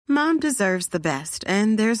Mom deserves the best,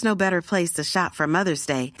 and there's no better place to shop for Mother's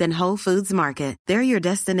Day than Whole Foods Market. They're your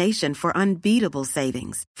destination for unbeatable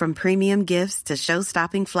savings, from premium gifts to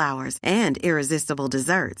show-stopping flowers and irresistible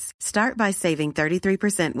desserts. Start by saving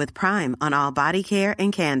 33% with Prime on all body care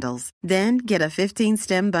and candles. Then get a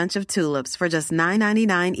 15-stem bunch of tulips for just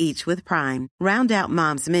 $9.99 each with Prime. Round out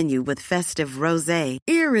Mom's menu with festive rosé,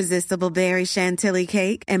 irresistible berry chantilly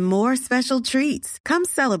cake, and more special treats. Come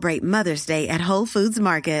celebrate Mother's Day at Whole Foods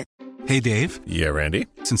Market. Hey, Dave. Yeah, Randy.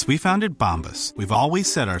 Since we founded Bombas, we've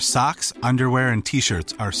always said our socks, underwear, and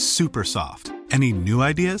T-shirts are super soft. Any new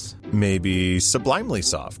ideas? Maybe sublimely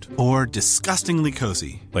soft. Or disgustingly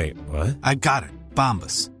cozy. Wait, what? I got it.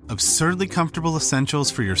 Bombas. Absurdly comfortable essentials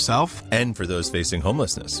for yourself and for those facing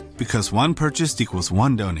homelessness. Because one purchased equals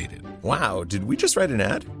one donated. Wow, did we just write an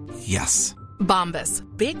ad? Yes. Bombas.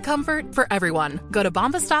 Big comfort for everyone. Go to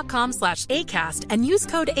bombas.com/ACAST and use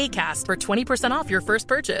code ACAST for 20% off your first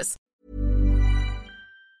purchase.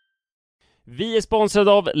 Vi är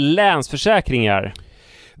sponsrade av Länsförsäkringar.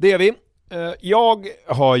 Det är vi. Jag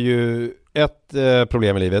har ju ett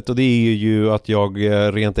problem i livet, och det är ju att jag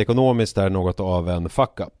rent ekonomiskt är något av en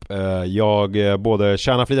fuck-up. Jag både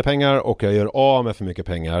tjänar för lite pengar och jag gör av med för mycket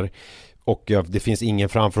pengar. Och det finns ingen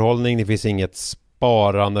framförhållning, det finns inget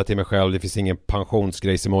sparande till mig själv, det finns ingen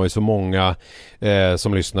pensionsgrej som är så många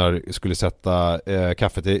som lyssnar skulle sätta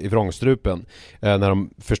kaffet i vrångstrupen när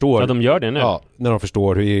de förstår. Ja, de gör det nu. Ja, när de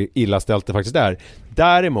förstår hur illa ställt det faktiskt är.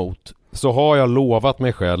 Däremot så har jag lovat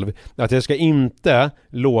mig själv att jag ska inte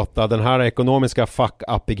låta den här ekonomiska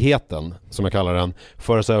fuck-uppigheten, som jag kallar den,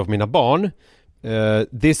 föras över på mina barn.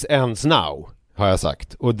 This ends now, har jag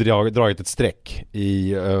sagt, och dragit ett streck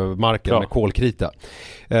i marken med kolkrita.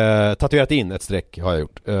 Tatuerat in ett streck har jag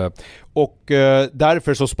gjort. Och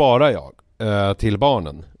därför så sparar jag till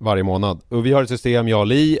barnen varje månad. Och vi har ett system, jag och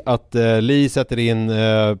Li, att Li sätter in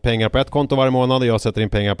pengar på ett konto varje månad och jag sätter in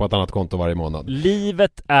pengar på ett annat konto varje månad.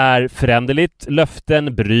 Livet är föränderligt,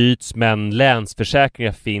 löften bryts, men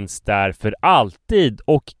Länsförsäkringar finns där för alltid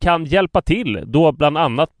och kan hjälpa till, då bland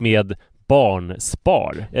annat med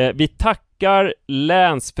barnspar. Vi tackar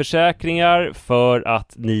Länsförsäkringar för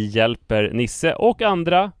att ni hjälper Nisse och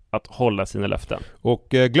andra att hålla sina löften. Och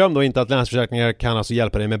glöm då inte att Länsförsäkringar kan alltså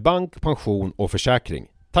hjälpa dig med bank, pension och försäkring.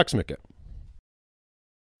 Tack så mycket.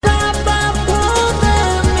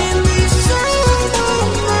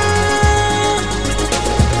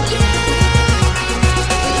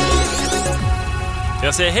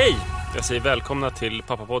 Jag säger hej! Jag säger välkomna till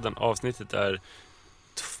Pappapodden. Avsnittet är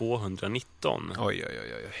 219. Oj.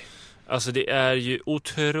 Alltså det är ju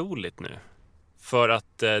otroligt nu. För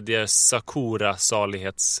att det är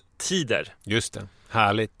Sakura-salighetstider. Just det.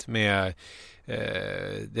 Härligt med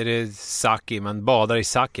det är sake, man badar i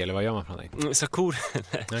sake, eller vad gör man för någonting? Sakura,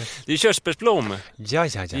 det är körsbärsblom. Ja.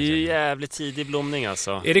 Det är ju jävligt tidig blomning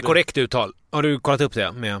alltså. Är det korrekt uttal? Har du kollat upp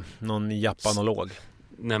det med någon japanolog?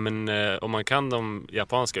 Nej, men om man kan de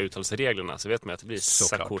japanska uttalsreglerna så vet man att det blir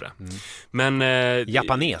Sakura. Men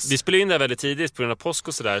japanes. Vi spelar in det väldigt tidigt på grund av påsk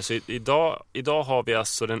och sådär. Så idag har vi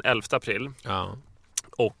alltså den 11 april. Ja.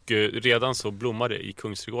 Och redan så blommar det i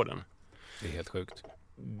Kungsträdgården. Det är helt sjukt.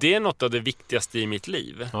 Det är något av det viktigaste i mitt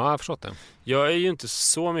liv. Ja, jag har förstått det. Jag är ju inte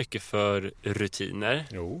så mycket för rutiner.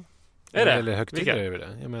 Jo. Är det? Eller högtider är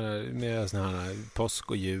det. Jag menar med såna här påsk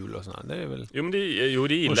och jul och såna. Det är väl. Jo, men det gillar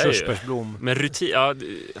jag. Och körsbärsblom. Men rutin, ja,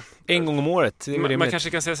 en gång om året. Man kanske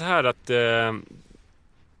kan säga så här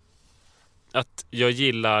att jag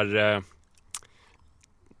gillar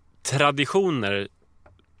traditioner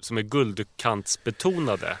som är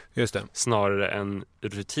guldkantsbetonade. Just det. Snarare än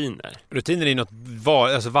rutiner. Rutiner är något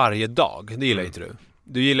varje dag. Det gillar inte du.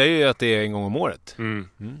 Du gillar ju att det är en gång om året.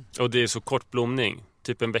 Och det är så kort blomning.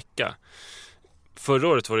 Typ en vecka. Förra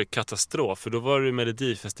året var det katastrof. För då var det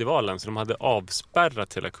Melodifestivalen. Så de hade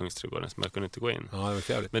avspärrat hela Kungsträdgården. Så man kunde inte gå in. Ja, det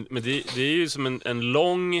var jävligt. Men det är ju som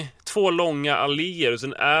två långa alléer. Och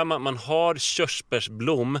sen man har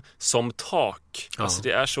körsbärsblom som tak. Ja. Alltså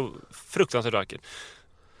det är så fruktansvärt vackert.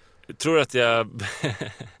 Tror att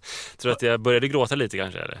jag började gråta lite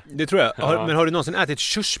kanske, eller? Det tror jag. Ja. Men har du någonsin ätit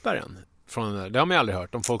körsbären? Det har man aldrig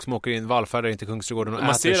hört. Om folk som åker in vallfärdar in till Kungsträdgården och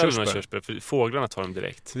äter körsbär. körsbär. För fåglarna tar dem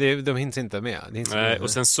direkt. De hinns inte med. Och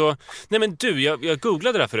sen så... Nej men du, jag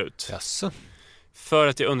googlade det här förut. Jaså? För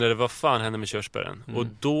att jag undrade vad fan hände med körsbären. Och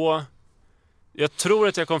då... Jag tror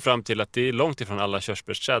att jag kom fram till att det är långt ifrån alla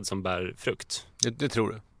körsbärsträd som bär frukt. Det tror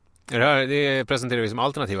du? Det presenterar vi som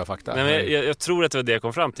alternativa fakta. Nej, men jag tror att det var det jag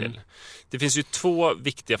kom fram till. Det finns ju två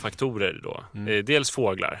viktiga faktorer då. Dels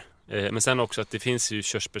fåglar. Men sen också att det finns ju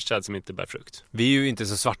körsbärsträd som inte bär frukt. Vi är ju inte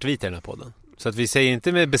så svartvita i den här podden. Så att vi säger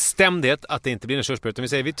inte med bestämdhet att det inte blir en körsbär, utan vi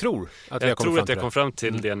säger vi tror att vi har kommit fram till det. Jag tror att jag kom fram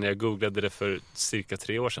till det när jag googlade det för cirka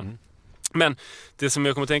 3 år sedan. Men det som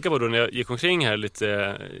jag kom att tänka på då när jag gick omkring här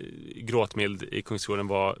lite gråtmild i Kungsgården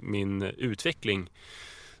var min utveckling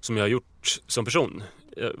som jag har gjort som person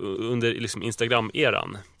under liksom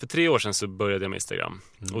Instagram-eran. För 3 år sedan så började jag med Instagram.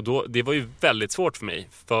 Och då, det var ju väldigt svårt för mig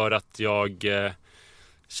för att jag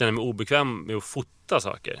känner mig obekväm med att fota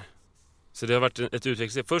saker. Så det har varit ett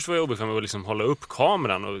utveckling. Först var jag obekväm med att liksom hålla upp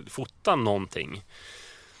kameran och fota någonting.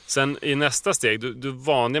 Sen i nästa steg, då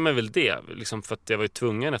vande jag mig väl det. Liksom för att jag var ju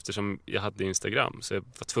tvungen eftersom jag hade Instagram. Så jag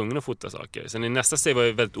var tvungen att fota saker. Sen i nästa steg var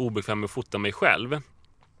jag väldigt obekväm med att fota mig själv.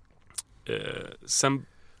 Sen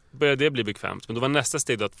började det bli bekvämt. Men då var nästa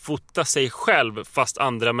steg då att fota sig själv fast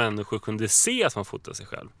andra människor kunde se att man fotar sig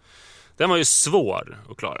själv. Den var ju svår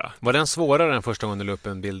att klara. Var den svårare än första gången du la upp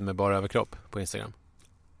en bild med bara överkropp på Instagram?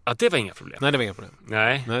 Ja, det var inga problem. Nej, det var inga problem.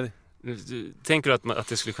 Nej. Tänker du att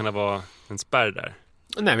det skulle kunna vara en spärr där?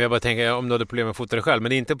 Nej, men jag bara tänker om du hade problem med att fota dig själv. Men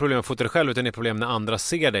det är inte problem med att fota dig själv, utan det är problem när andra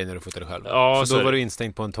ser dig när du fotar dig själv. Ja, så då var du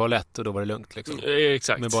instängd på en toalett och då var det lugnt liksom.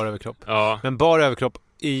 Exakt. Med bara överkropp. Ja. Men bara överkropp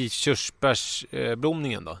i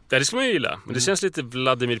körsbärsblomningen då? Det ska man ju gilla. Men det känns lite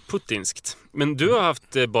Vladimir Putinskt. Men du har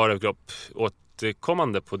haft bara överkropp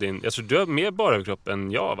återkommande på din... Jag tror du har mer bara överkropp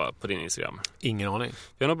än jag var på din Instagram. Ingen aning.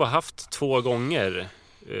 Jag har nog bara haft 2 gånger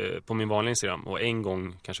på min vanliga Instagram och en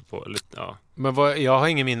gång kanske på... Ja. Men jag har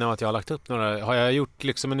ingen minne av att jag har lagt upp några... Har jag gjort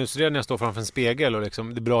liksom en utredning när jag står framför en spegel och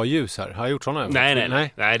liksom det är bra ljus här? Har jag gjort sådana? Nej,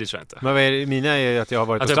 det tror jag inte. Men vad är mina är att jag har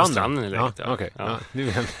varit på stranden? På stranden eller inte. Ja, okej. Ja.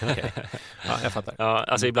 Okay. Ja, jag fattar. Ja,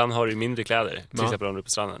 alltså ibland har du mindre kläder. Till exempel om du är på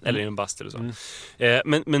stranden. Eller i en bastu eller så.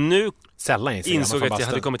 Men nu insåg jag att jag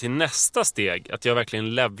hade kommit till nästa steg. Att jag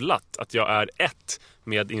verkligen levlat. Att jag är ett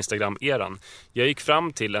med Instagram-eran. Jag gick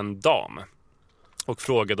fram till en dam och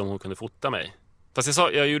frågade om hon kunde fota mig. Fast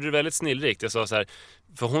jag gjorde det väldigt snillrikt. Jag sa så här,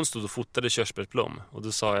 för hon stod och fotade körsbärsblom. Och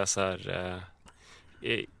då sa jag så här,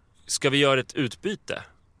 ska vi göra ett utbyte?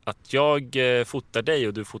 Att jag fotar dig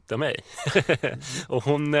och du fotar mig. Och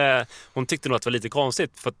hon tyckte nog att det var lite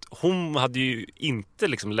konstigt. För att hon hade ju inte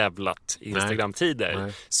liksom levlat Instagram-tider.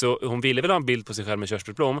 Nej. Så hon ville väl ha en bild på sig själv med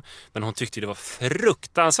körsbärsblom. Men hon tyckte det var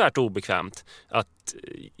fruktansvärt obekvämt att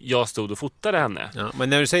jag stod och fotade henne. Ja, men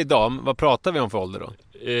när du säger dam, vad pratar vi om för ålder då?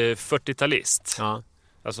 40-talist. Ja.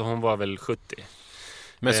 Alltså hon var väl 70.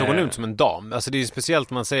 Men såg hon ut som en dam? Alltså det är ju speciellt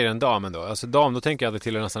när man säger en dam ändå. Alltså dam, då tänker jag att det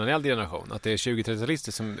tillhör nästan en äldre generation. Att det är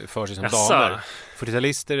 20-30-talister som för sig som damer.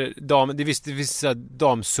 40-talister, damer, det är vissa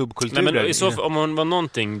damsubkulturer. Nej, men i så fall, om hon var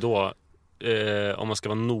någonting då, om man ska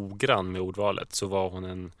vara noggrann med ordvalet, så var hon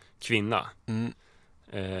en kvinna.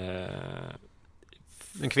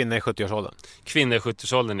 En kvinna i 70-årsåldern. Kvinna i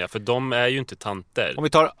 70-årsåldern, ja. För de är ju inte tanter. Om vi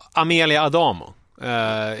tar Amelia Adamo.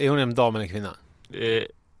 Är hon en dam eller en kvinna?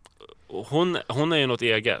 Hon är ju något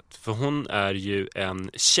eget. För hon är ju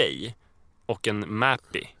en tjej och en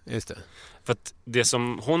mappy. Just det. För att det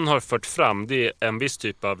som hon har fört fram, det är en viss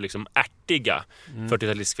typ av liksom ärtiga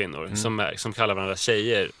 40-talistkvinnor som kallar varandra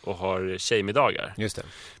tjejer och har tjejmiddagar. Just det.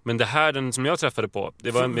 Men det här, den som jag träffade på,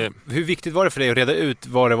 det var med... Hur viktigt var det för dig att reda ut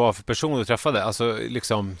vad det var för person du träffade? Alltså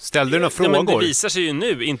liksom, ställde du några frågor? Men det visar sig ju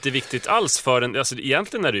nu inte viktigt alls för en... Alltså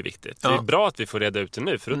egentligen är det ju viktigt. Det är bra att vi får reda ut det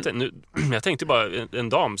nu. För nu, jag tänkte bara en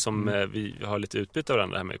dam som vi har lite utbyte av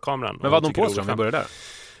varandra här med kameran. Men vad hade hon på sig om vi börjar där?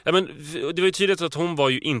 Ja, men det var ju tydligt att hon var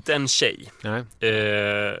ju inte en tjej. Nej.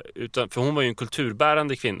 Utan, för hon var ju en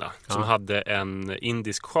kulturbärande kvinna som hade en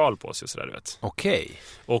indisk sjal på sig och sådär, du vet. Okej.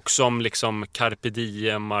 Och som liksom carpe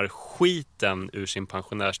diemar skiten ur sin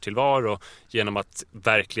pensionärstillvaro genom att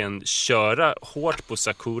verkligen köra hårt på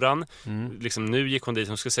sakuran. Liksom, nu gick hon dit,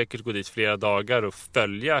 hon ska säkert gå dit flera dagar och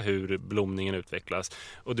följa hur blomningen utvecklas.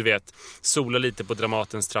 Och du vet, sola lite på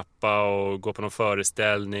Dramatens trappa och gå på någon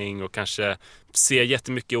föreställning och kanske se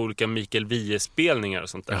jättemycket olika Mikael Wiehe-spelningar och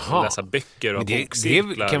sånt där. Och läsa böcker och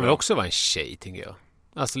bokcirklar. Det kan väl också vara en tjej, tänker jag.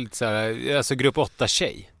 Alltså lite så här, alltså grupp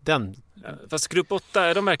 8-tjej. Den... Fast grupp 8,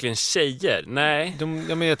 är de verkligen tjejer? Nej.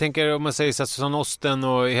 Men jag tänker, om man säger så Susanne Osten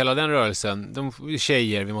och hela den rörelsen, de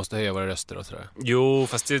tjejer, vi måste höja våra röster och sådär. Jo,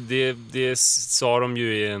 fast det sa de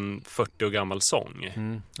ju i en 40 år gammal sång.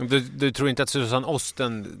 Du tror inte att Susanne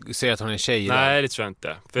Osten säger att hon är en tjej? Nej, där? det tror jag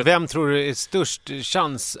inte. Vem tror du är störst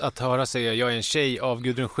chans att höra säga jag är en tjej av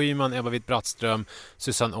Gudrun Schyman, Eva Witt-Brattström,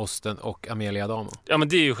 Susanne Osten och Amelia Adamo? Ja, men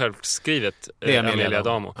det är ju självskrivet Amelia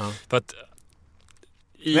Adamo. Ja. För att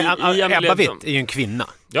Ebba Witt är ju en kvinna.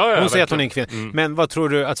 Ja, hon säger att hon är en kvinna. Men vad tror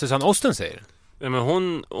du att Susanne Osten säger? Ja, men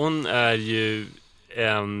hon är ju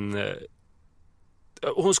en...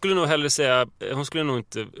 Hon skulle nog hellre säga... Hon skulle nog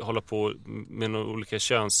inte hålla på med några olika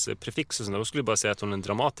könsprefix och sånt. Hon skulle bara säga att hon är en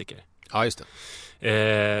dramatiker. Ja, just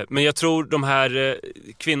det. Men jag tror de här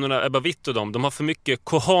kvinnorna, Ebba Witt och de har för mycket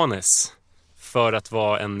cojones för att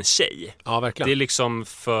vara en tjej. Ja, verkligen. Det är liksom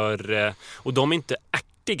och de är inte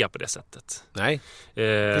ärtiga på det sättet. Nej,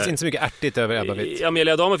 det finns inte så mycket ärtigt över Ebba Witt.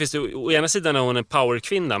 Amelia Adamo finns det, å ena sidan är hon en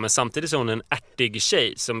powerkvinna, men samtidigt så är hon en ärtig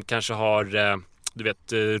tjej som kanske har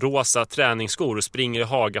rosa träningsskor och springer i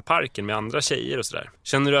Hagaparken med andra tjejer och sådär.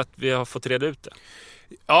 Känner du att vi har fått reda ut det?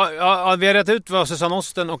 Ja, vi har rätt ut vad Susanne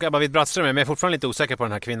Osten och Ebba Witt Brattström är, men jag är fortfarande lite osäker på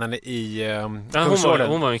den här kvinnan i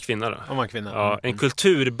hon var en kvinna då. Hon var en kvinna. Ja, en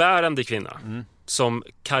kulturbärande kvinna som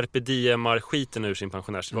carpe diemar skiten ur sin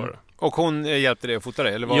pensionärstillvaro. Och hon hjälpte dig att fota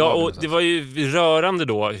dig? Eller vad ja, var och det var ju rörande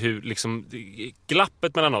då hur liksom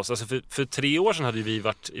glappet mellan oss. Alltså för 3 år sedan hade vi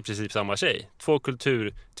varit i princip samma tjej.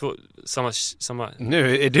 Samma...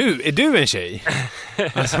 Nu, är du en tjej?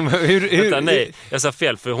 Alltså, Vänta, nej, jag sa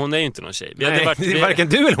fel, för hon är ju inte någon tjej. Varken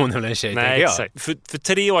du eller hon är en tjej, nej, exakt. För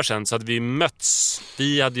 3 år sedan så hade vi mötts.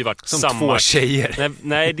 Vi hade ju varit som samma... 2 tjejer.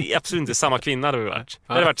 Nej, det är absolut inte samma kvinna hade vi varit.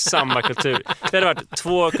 Det hade varit samma kultur. Det hade varit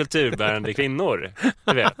 2 kulturbärande kvinnor,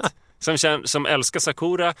 du vet. Som älskar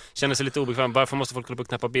Sakura, känner sig lite obekväm. Varför måste folk kolla på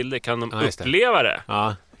knäppa bilder? Kan de uppleva det?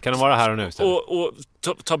 Ja, kan de vara här och nu? Och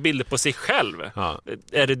ta bilder på sig själv. Ja.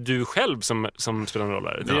 Är det du själv som spelar en roll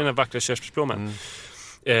här? Det är den här vackra körsbärsblommen.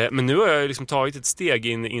 Men nu har jag liksom tagit ett steg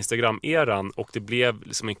in i Instagram-eran och det blev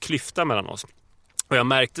liksom en klyfta mellan oss. Och jag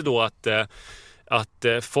märkte då att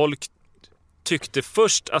folk tyckte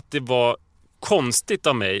först att det var konstigt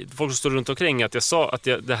av mig, folk som står runt omkring, att jag sa att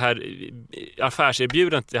det här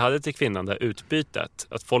affärserbjudandet jag hade till kvinnan, det här utbytet,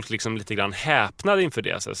 att folk liksom lite grann häpnade inför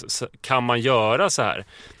det. Så kan man göra så här?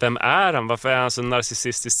 Vem är han? Varför är han så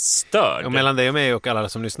narcissistiskt störd? Och mellan dig och mig och alla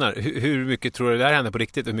som lyssnar, hur mycket tror du det här hände på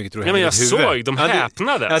riktigt? Hur mycket tror du det hände i huvudet? Jag såg, de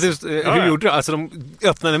häpnade. Hur gjorde du? Alltså de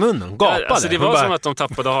öppnade munnen, gapade. Alltså det var som att de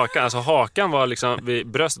tappade hakan. Alltså hakan var liksom vid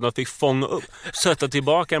bröstet, de fick fånga upp, sätta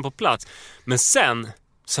tillbaka den på plats. Men sen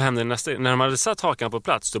så hände det nästa, när de hade satt hakan på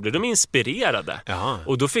plats, då blev de inspirerade. Jaha.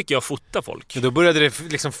 Och då fick jag fota folk. Och då började det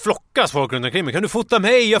liksom flockas folk runt omkring mig. Kan du fota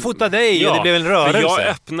mig? Jag fotar dig. Ja, och det blev en rörelse. För jag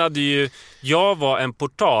öppnade ju, jag var en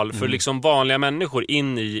portal för liksom vanliga människor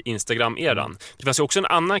in i Instagram-eran. Det fanns ju också en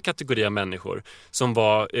annan kategori av människor som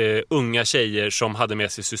var unga tjejer som hade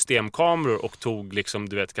med sig systemkameror och tog liksom,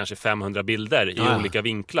 du vet, kanske 500 bilder i olika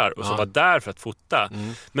vinklar och som var där för att fota.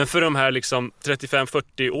 Men för de här liksom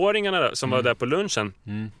 35-40-åringarna som var där på lunchen,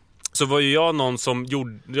 så var ju jag någon som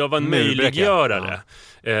jag var en möjliggörare.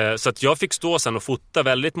 Så att jag fick stå sen och fota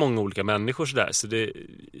väldigt många olika människor sådär. Så det...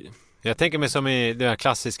 Jag tänker mig som i den här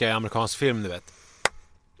klassiska amerikansk film, du vet.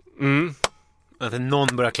 Att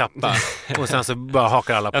någon börjar klappa och sen så bara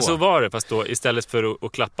hakar alla på. Ja, så var det, fast då istället för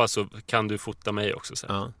att klappa så kan du fota mig också sen.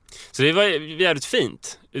 Ja. Så det var jävligt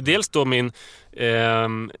fint. Dels då ni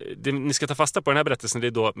ska ta fasta på den här berättelsen, det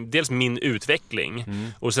är då dels min utveckling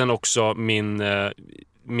och sen också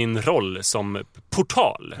min roll som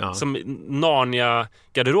portal, som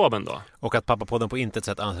Narnia-garderoben då. Och att pappapodden på intet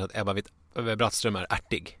sätt anser att Ebba Witt Brattström är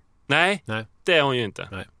ärtig. Nej, det är hon ju inte.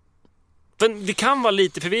 Nej. Men det kan vara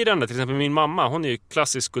lite förvirrande. Till exempel min mamma, hon är ju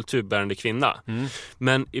klassisk kulturbärande kvinna.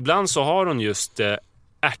 Men ibland så har hon just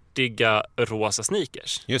ärtiga rosa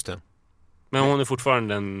sneakers. Just det. Men hon är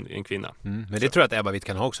fortfarande en kvinna. Men det tror jag att Ebba Witt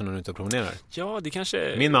kan ha också när hon inte promenerar. Ja, det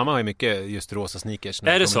kanske... Min mamma har ju mycket just rosa sneakers.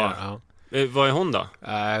 Är det så? Ja. Vad är hon då?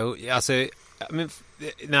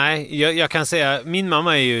 Nej, jag kan säga min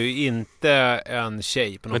mamma är ju inte en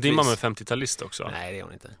tjej på något vis. Men din mamma är 50-talist också? Nej, det är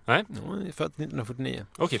hon inte. Nej? Hon är född 1949.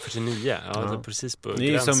 Okej, 49. Ja, det är precis på gränsen.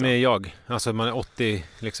 Det är som jag. Alltså man är 80,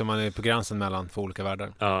 liksom man är på gränsen mellan två olika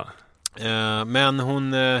världar. Ja. Men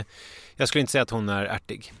hon... jag skulle inte säga att hon är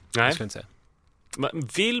ärtig. Nej. Jag skulle inte säga. Men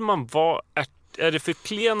vill man vara ärtig? Är det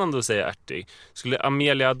förklenande att säga ärtig? Skulle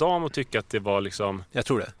Amelia Adamo tycka att det var liksom... Jag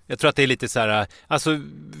tror det. Jag tror att det är lite så här... Alltså,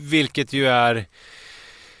 vilket ju är...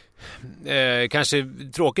 kanske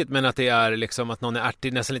tråkigt, men att det är liksom att någon är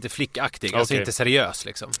ärtig, nästan lite flickaktig. Okay. Alltså inte seriös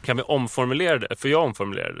liksom. Kan vi omformulera det? För jag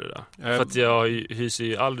omformulerade det då. För att jag hyser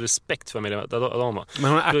ju all respekt för Amelia Adamo.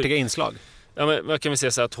 Men hon har ärtiga inslag. Ja, men vad kan vi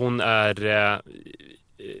säga så att hon är...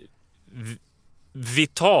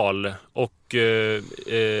 vital och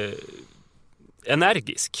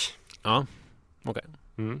energisk. Ja, okej.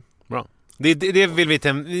 Bra. Det vill vi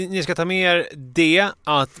ni ska ta med er det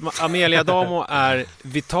att Amelia Adamo är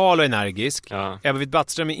vital och energisk. Ja. Ebba Witt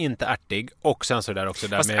Brattström är inte ärtig och sen så där också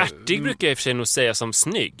där. Fast med ärtig brukar jag i och för sig nog säga som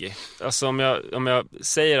snygg. Alltså om jag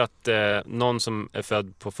säger att någon som är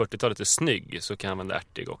född på 40-talet är snygg, så kan man vara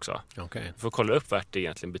ärtig också. Okay. Du får kolla upp vad ärtig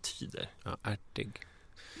egentligen betyder. Ja, ärtig.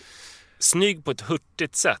 snygg på ett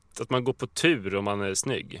hurtigt sätt. Att man går på tur om man är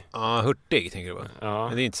snygg. Ja, hurtig tänker du på. Ja.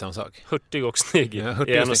 Men det är inte samma sak. Hurtig och snygg är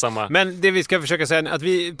en och samma. Men det vi ska försöka säga är att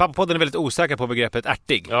vi, Pappapodden är väldigt osäker på begreppet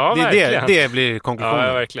ärtig. Ja, verkligen. Det blir konklusionen.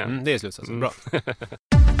 Ja, verkligen. Det är slutsatsen. Bra.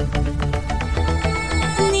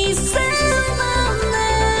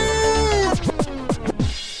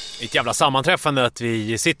 Ett jävla sammanträffande att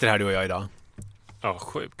vi sitter här du och jag idag. Ja,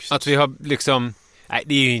 sjukt. Att vi har liksom... Nej,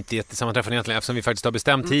 det är ju inte jättesammanträffande egentligen eftersom vi faktiskt har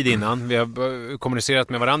bestämt tid innan. Vi har kommunicerat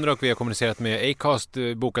med varandra och vi har kommunicerat med Acast,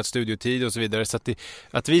 bokat studiotid och så vidare. Så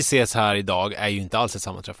att vi ses här idag är ju inte alls ett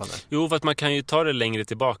sammanträffande. Jo, för att man kan ju ta det längre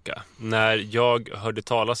tillbaka. När jag hörde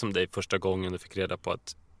talas om dig första gången och fick reda på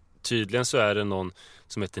att tydligen så är det någon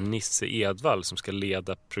som heter Nisse Edvall som ska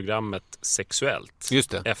leda programmet Sexuellt. Just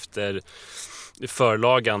det. Efter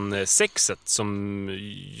förlagan Sexet som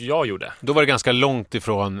jag gjorde. Då var det ganska långt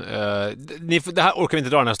ifrån... det här orkar vi inte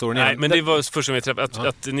dra den här storyn. Nej, men det var först som vi träffade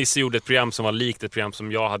att Nisse gjorde ett program som var likt ett program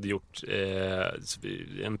som jag hade gjort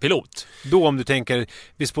en pilot. Då om du tänker,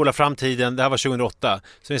 vi spolar framtiden, det här var 2008,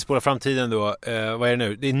 så vi spolar framtiden då, vad är det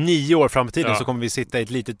nu? Det är 9 år framtiden så kommer vi sitta i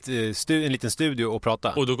ett en liten studio och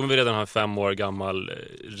prata. Och då kommer vi redan ha en 5 år gammal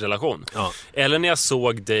relation. Ja. Eller när jag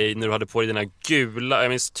såg dig när du hade på dig dina gula, jag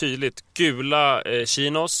minns tydligt, gula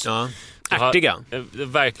chinos. Ja. Ärtiga.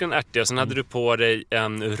 Verkligen ärtiga. Sen hade du på dig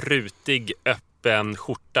en rutig öppen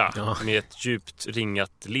skjorta med ett djupt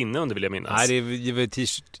ringat linne under, vill jag minnas. Nej, det är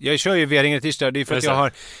t-shirt. Jag kör ju V-ringat t-shirt. Det är för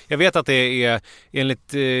att jag vet att det är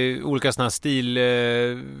enligt olika såna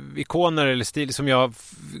stilikoner eller stil som jag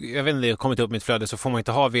vet inte, kommit upp mitt flöde, så får man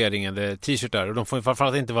inte ha V-ringade t-shirtar och de får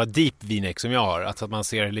framförallt inte vara deep V-neck som jag har, alltså att man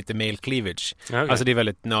ser lite male cleavage. Okay. Alltså det är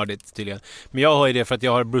väldigt nördigt tydligen. Men jag har ju det för att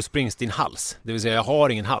jag har Bruce Springsteen-hals. Det vill säga jag har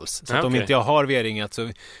ingen hals. Så att om inte jag har V-ringat så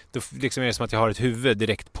då liksom är det som att jag har ett huvud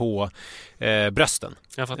direkt på brösten.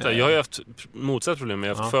 Jag fattar. Jag har ju haft motsatt problem.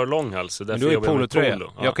 Jag har haft för lång hals. Så därför jobbar jag med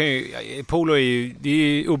polo. Jag kan ju, polo är ju, det är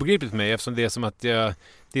ju obegripligt för mig eftersom det är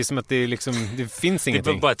som att det liksom, det finns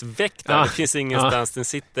ingenting. Det är bara ett väck där. Det finns ingenstans. Den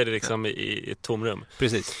sitter liksom i ett tomrum.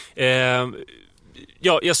 Precis.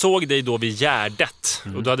 Jag såg dig då vid Gärdet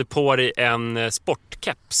och du hade på dig en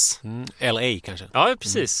sportkeps. LA kanske. Ja,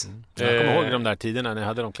 precis. Jag kommer ihåg de där tiderna när jag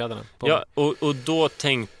hade de kläderna på. Ja, och då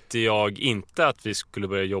tänkte jag inte att vi skulle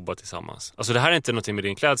börja jobba tillsammans. Alltså det här är inte någonting med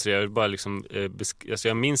din klädsel. Jag vill bara liksom alltså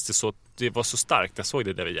jag minns det så, det var så starkt när jag såg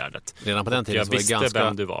det där vid Gärdet. Redan på den tiden jag så var visste det ganska...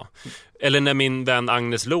 vem du var. Eller när min vän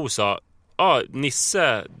Agnes Lo sa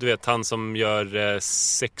Nisse, du vet han som gör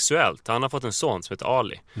Sexuellt. Han har fått en son som heter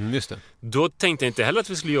Ali. Just det. Då tänkte jag inte heller att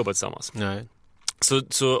vi skulle jobba tillsammans. Nej.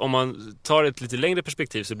 Så om man tar ett lite längre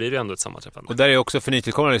perspektiv så blir det ändå ett sammanträffande. Och där är också för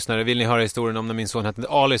nytillkommande lyssnare. Vill ni höra historien om när min son hette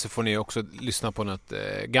Ali så får ni också lyssna på något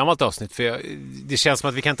gammalt avsnitt. För det känns som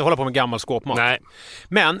att vi kan inte hålla på med gammal skåpmat. Nej.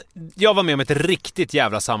 Men jag var med om ett riktigt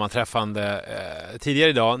jävla sammanträffande tidigare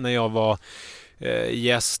idag när jag var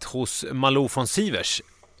gäst hos Malou von Sivers.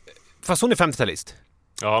 Fast hon är 50-talist.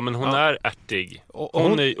 Ja, men hon är ärtig.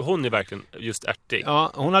 Hon är verkligen just ärtig.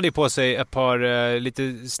 Ja, hon hade ju på sig ett par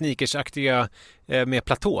lite sneakersaktiga med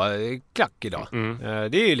platåklack idag.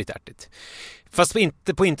 Det är ju lite ärtigt. Fast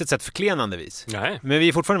inte på intet sätt förklenande vis. Nej. Men vi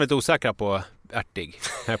är fortfarande väldigt osäkra på ärtig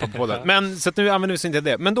här på podden. Men så att nu använder vi inte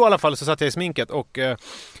det. Men då i alla fall så satt jag i sminket och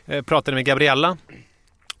pratade med Gabriella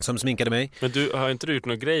som sminkade mig. Men du har inte gjort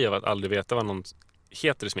någon grej av att aldrig veta vad någon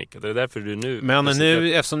heter i sminket? Det är därför du nu... Men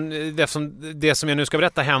nu, eftersom det som jag nu ska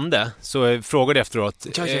berätta hände, så frågade jag efteråt.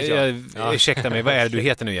 Ursäkta mig, vad är det du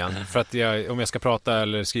heter nu igen? För att om jag ska prata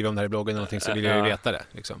eller skriva om det här i bloggen eller någonting så vill jag ju veta det.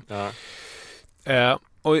 Liksom. Ja.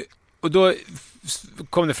 Och då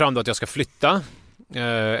kom det fram då att jag ska flytta.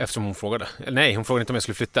 Eftersom hon frågade. Nej, hon frågade inte om jag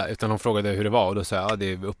skulle flytta, utan hon frågade hur det var. Och då sa jag, det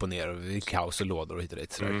är upp och ner och det är kaos och lådor och hit och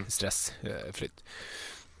dit. Stress, flytt.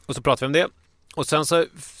 Och så pratade vi om det. Och sen så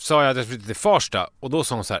sa jag att jag flyttade till Farsta. Och då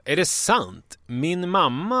sa hon så här, är det sant? Min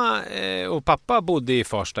mamma och pappa bodde i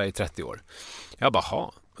Farsta i 30 år. Jag bara,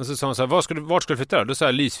 ha. Och så sa hon så här, vart ska du flytta då? Då sa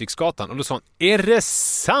jag Lysviksgatan. Och då sa hon, är det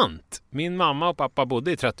sant? Min mamma och pappa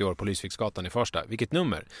bodde i 30 år på Lysviksgatan i Farsta. Vilket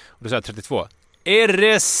nummer? Och då sa jag 32. Är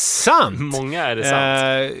det sant? Många är det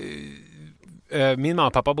sant. Min mamma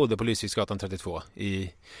och pappa bodde på Lysviksgatan 32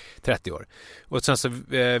 i 30 år. Och sen så,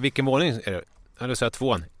 vilken våning är det? Då sa jag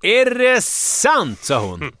 2:an. Är det sant? Sa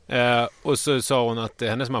hon. Och så sa hon att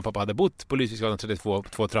hennes mamma och pappa hade bott på Lysviksgatan 32 på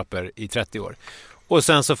 2 trappor i 30 år. Och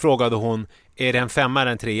sen så frågade hon, är det en 5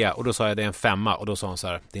 eller en 3? Och då sa jag, det är en 5. Och då sa hon så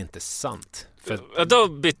här, det är inte sant. För då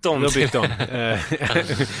bytte hon.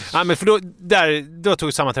 Ja, men för då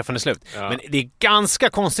tog sammanträffande slut. Ja. Men det är ganska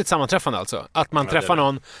konstigt sammanträffande alltså. Att man träffar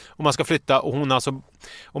någon och man ska flytta och hon alltså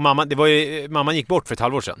Och mamman gick bort för ett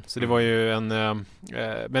halvår sedan. Så det var ju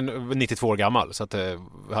men 92 år gammal, så att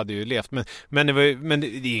hade ju levt. Men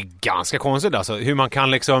det är ganska konstigt alltså, hur man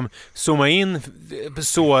kan liksom zooma in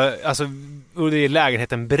så, alltså, och det är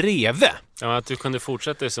lägenheten bredvid. Ja, att du kunde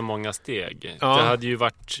fortsätta i så många steg. Ja. Det hade ju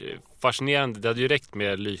varit fascinerande. Det hade ju räckt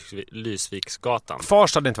med Lysviksgatan.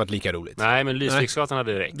 Farsta hade inte varit lika roligt. Nej, men Lysviksgatan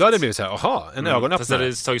hade räckt. Då hade det blivit så här, en ögonöppnare. Fast det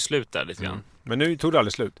hade tagit slut där lite grann. Men nu tog det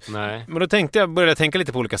aldrig slut. Nej. Men då började jag tänka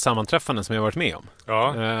lite på olika sammanträffanden som jag varit med om.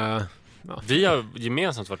 Ja. Vi har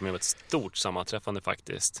gemensamt varit med om ett stort sammanträffande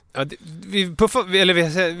faktiskt. Ja, vi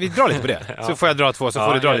drar lite på det. Så får jag dra 2, så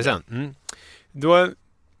får du dra det sen. Då,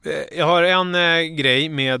 jag har en grej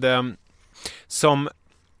med som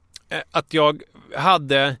att jag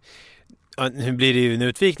hade, nu blir det ju en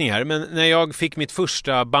utvikning här, men när jag fick mitt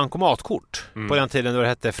första bankomatkort på den tiden då det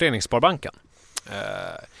hette Föreningssparbanken,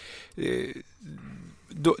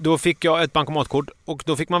 då fick jag ett bankomatkort och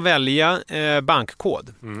då fick man välja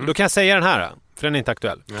bankkod. Då kan jag säga den här, för den är inte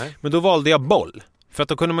aktuell. Nej. Men då valde jag boll, för att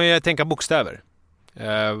då kunde man ju tänka bokstäver.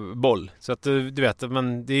 Boll, så att du vet,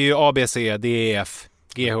 men det är ju A, B, C, D, E, F,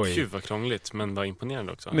 G, H, I. Gud vad krångligt, men vad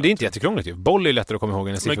imponerande också. Men det är inte jättekrångligt ju. Boll är lättare att komma ihåg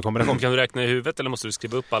än en sifferkombination. Kan du räkna i huvudet eller måste du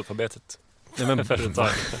skriva upp alfabetet? Nej, men vad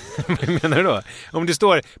menar du då? Om det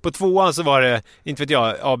står på 2:an så var det, inte vet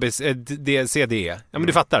jag, A, B, D, C, D, E. Ja, men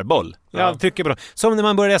du fattar, boll. Jag trycker på dem. Som när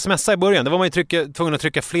man började smsa i början. Då var man ju tvungen att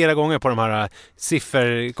trycka flera gånger på de här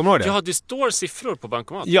siffror. Kommer du ihåg det? Ja, det står siffror på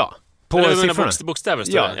bankomat. Ja. På siffrorna. Bokstäver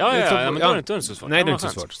står det. Ja, men då är det inte så svårt. Nej, det är inte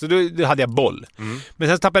så svårt. Så då hade jag boll. Men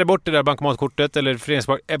sen tappade jag bort det där bankomatkortet eller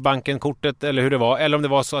Föreningsbanken-kortet eller hur det var. Eller om det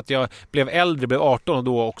var så att jag blev äldre, blev 18 och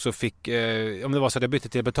då också fick, om det var så att jag bytte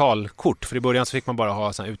till betalkort. För i början så fick man bara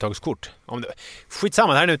ha sån uttagskort.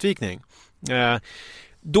 Skitsamma, det här är en utvikning.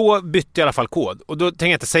 Då bytte jag i alla fall kod. Och då tänker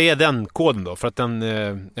jag inte säga den koden då, för att den,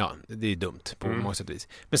 det är dumt på många sätt och vis.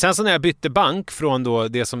 Men sen så när jag bytte bank från då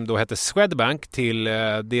det som då hette Swedbank till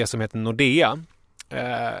det som heter Nordea,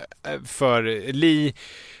 för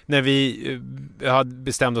när vi hade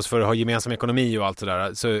bestämt oss för att ha gemensam ekonomi och allt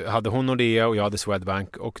sådär, så hade hon Nordea och jag hade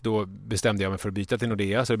Swedbank, och då bestämde jag mig för att byta till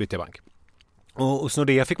Nordea, så då bytte jag bank. Och hos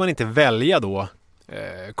Nordea fick man inte välja då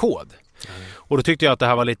kod. Och då tyckte jag att det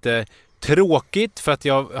här var lite tråkigt, för att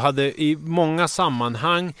jag hade i många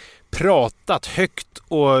sammanhang pratat högt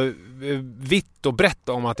och vitt och brett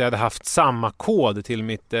om att jag hade haft samma kod till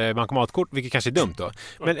mitt bankomatkort, vilket kanske är dumt då.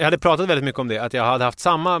 Men jag hade pratat väldigt mycket om det, att jag hade haft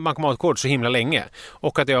samma bankomatkort så himla länge,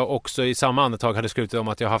 och att jag också i samma andetag hade skrivit om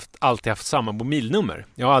att jag alltid haft samma mobilnummer.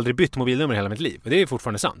 Jag har aldrig bytt mobilnummer i hela mitt liv, och det är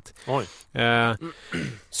fortfarande sant. Oj.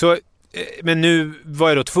 Men nu var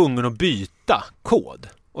jag då tvungen att byta kod,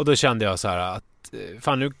 och då kände jag så här att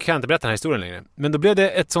fan, nu kan jag inte berätta den här historien längre. Men då blev det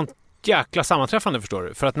ett sånt jäkla sammanträffande, förstår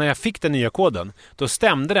du. För att när jag fick den nya koden, då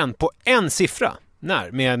stämde den på en siffra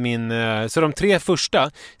med min. Så de 3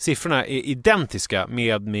 första siffrorna är identiska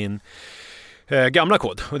med min gamla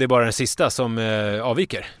kod. Och det är bara den sista som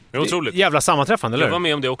avviker. Det är otroligt. Jävla sammanträffande, eller? Jag var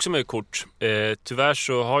med om det också med kort. Tyvärr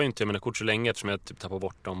så har jag inte mina kort så länge, eftersom jag typ tappar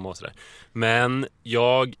bort dem och sådär. Men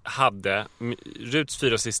jag hade Ruts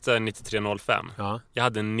 4 sista 9305. Ja. Jag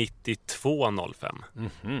hade 9205.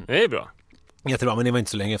 Det är bra. Jättebra, men det var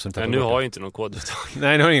inte så länge efter. Nu har jag inte någon kod.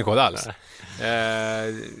 Nej, nu har jag ingen kod alls.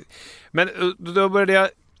 Men då började jag.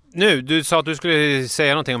 Nu, du sa att du skulle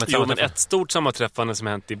säga någonting om ett sammanträffande. Men ett stort sammanträffande som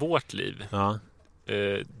hänt i vårt liv. Ja.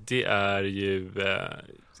 Det är ju.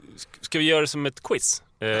 Ska vi göra det som ett quiz?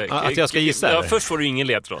 Att jag ska gissa? Ja, först får du ingen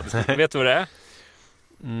ledtråd. Vet du vad det är?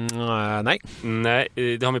 Nej. Nej,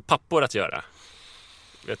 det har med pappor att göra.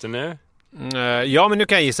 Vet du nu? Ja, men nu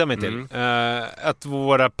kan jag gissa mig till att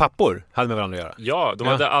våra pappor hade med varandra att göra. Ja, de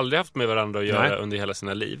hade aldrig haft med varandra att göra under hela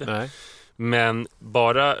sina liv. Nej. Men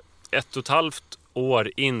bara 1,5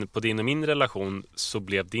 år in på din och min relation så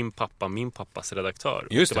blev din pappa min pappas redaktör.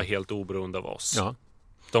 Just det var helt oberoende av oss. Ja.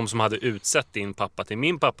 De som hade utsett din pappa till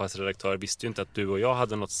min pappas redaktör visste ju inte att du och jag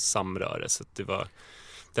hade något samröre. Så att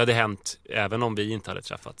det hade hänt även om vi inte hade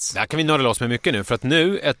träffats. Där kan vi nörda loss med mycket nu. För att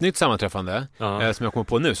nu, ett nytt sammanträffande som jag kommer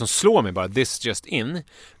på nu, som slår mig bara, this just in,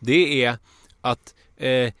 det är att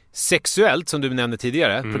Sexuellt, som du nämnde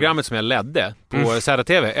tidigare, programmet som jag ledde på Sära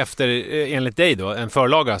TV efter, enligt dig då, en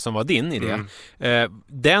förlaga som var din idé.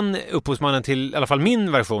 Den upphovsmannen till i alla fall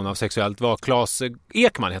min version av Sexuellt var Claes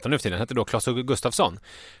Ekman, heter han nu för tiden, heter då Claes Gustafsson.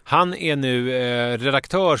 Han är nu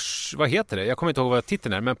redaktörs, vad heter det? Jag kommer inte ihåg vad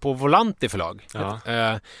titeln är, men på Volanti förlag.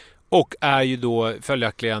 Och är ju då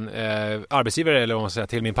följaktligen arbetsgivare, eller vad man säger,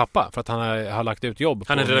 till min pappa, för att han har lagt ut jobb.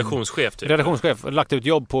 Han är redaktionschef typ. Redaktionschef, lagt ut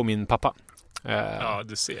jobb på min pappa. Ja,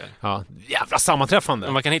 du ser. Ja, jävla sammanträffande.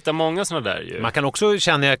 Men man kan hitta många sådana där ju. Man kan också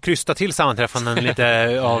krysta till sammanträffanden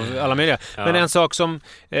lite av alla möjliga. Ja. Men en sak som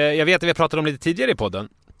jag vet att vi har pratat om lite tidigare i podden,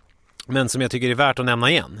 men som jag tycker är värt att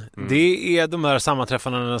nämna igen. Det är de där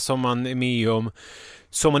sammanträffandena som man är med om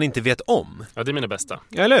som man inte vet om. Ja, det är mina bästa.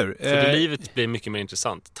 Eller hur? För livet blir mycket mer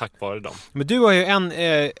intressant tack vare dem. Men du har ju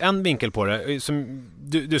en vinkel på det som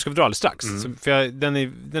du ska dra alldeles strax. För den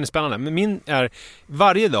är spännande. Men min är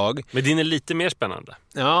varje dag. Men din är lite mer spännande.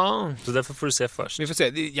 Ja. Så därför får du se först. Vi får se.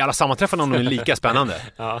 Jävla sammanträffande om de är lika spännande.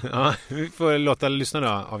 Ja. Vi får låta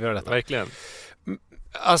lyssnarna avgöra detta. Verkligen.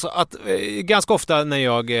 Alltså att ganska ofta när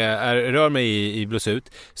jag rör mig i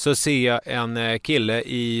Blåsut så ser jag en kille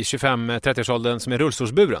i 25-30-årsåldern som är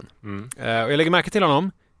rullstolsburen. Och jag lägger märke till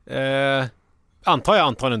honom. Antar jag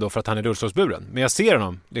antagligen då för att han är rullstolsburen. Men jag ser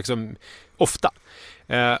honom liksom ofta.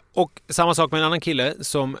 Och samma sak med en annan kille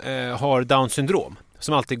som har Downs syndrom.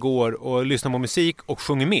 Som alltid går och lyssnar på musik och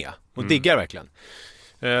sjunger med. Och diggar verkligen.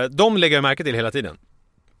 De lägger jag märke till hela tiden.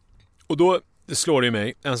 Och då slår det ju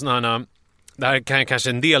mig en sån här... Det här kan kanske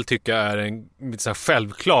en del tycka är en så här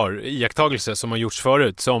självklar iakttagelse som har gjorts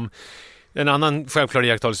förut. Som en annan självklar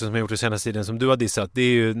iakttagelse som jag gjort den senaste tiden som du har dissat. Det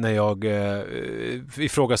är ju när jag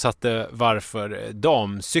ifrågasatte varför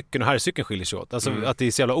damcykeln och herrcykeln skiljer sig åt. Alltså att det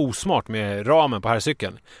är så jävla osmart med ramen på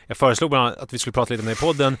herrcykeln. Jag föreslog bland annat att vi skulle prata lite med i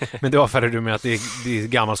podden. Men det avfärdade du med att det är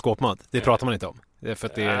gammal skåpmat. Det pratar man inte om. Det är för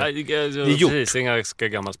att det är gjort. Precis, inga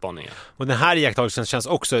gamla spaningar. Och den här iakttagelsen känns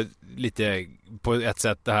också lite på ett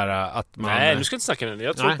sätt det här att man... Nej, nu ska inte snacka med den.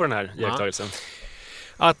 Jag tror på den här iakttagelsen.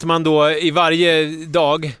 Att man då i varje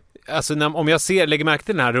dag, alltså om jag lägger märke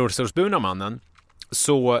till den här rullstolsburna mannen,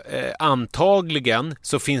 så antagligen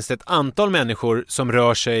så finns det ett antal människor som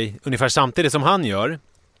rör sig ungefär samtidigt som han gör.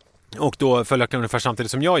 Och då följaktligen ungefär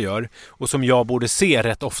samtidigt som jag gör. Och som jag borde se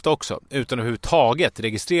rätt ofta också. Utan att överhuvudtaget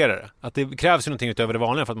registrera det. Att det krävs ju någonting utöver det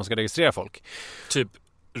vanliga för att man ska registrera folk. Typ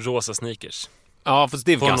rosa sneakers. Ja, fast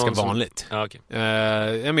det är ganska vanligt. Ja, okay.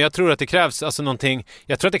 Men jag tror att det krävs alltså någonting.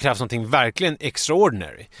 Jag tror att det krävs någonting verkligen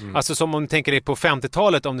extraordinary. Alltså som om du tänker dig på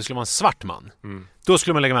 50-talet om det skulle vara en svart man. Då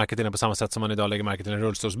skulle man lägga märke till den på samma sätt som man idag lägger märke till en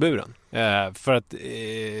rullstolsburen. För att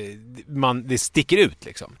det sticker ut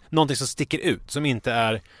liksom. Någonting som sticker ut som inte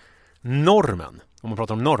är normen. Om man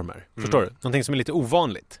pratar om normer. Förstår du? Någonting som är lite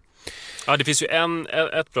ovanligt. Ja, det finns ju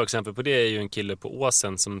ett bra exempel på det är ju en kille på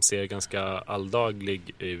Åsen som ser ganska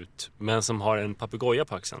alldaglig ut men som har en papegoja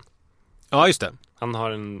på axeln. Ja, just det. Han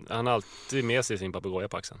har alltid med sig sin papegoja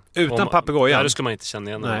på axeln. Utan papegoja? Nej, det skulle man inte känna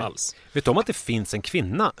igen honom alls. Vet du om att det finns en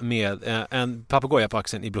kvinna med en papegoja på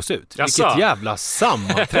axeln i Blåsut? Jaså? Vilket jävla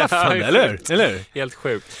sammanträffande, eller? Helt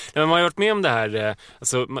sjukt. Men man har varit med om det här,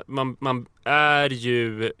 alltså man är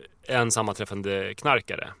ju en sammanträffande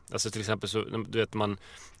knarkare. Alltså till exempel så, du vet, man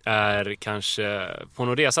är kanske på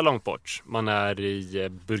någon resa långt bort. Man är i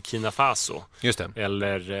Burkina Faso. Just det.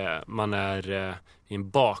 Eller man är i en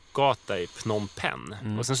bakgata i Phnom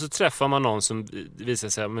Penh. Och sen så träffar man någon som visar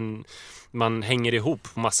sig, men man hänger ihop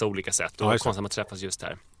på massa olika sätt. Och konstigt att man träffas just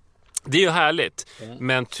här. Det är ju härligt,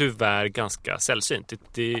 men tyvärr ganska sällsynt.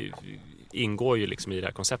 Det ingår ju liksom i det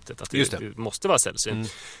här konceptet att det måste vara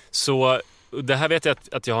sällsynt. Så det här vet jag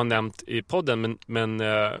att jag har nämnt i podden, men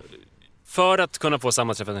för att kunna få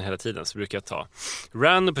sammanträffanden hela tiden så brukar jag ta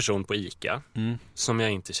random person på ICA som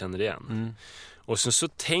jag inte känner igen. Och så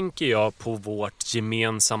tänker jag på vårt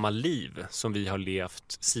gemensamma liv som vi har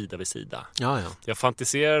levt sida vid sida. Ja. Jag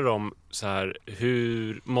fantiserar om så här,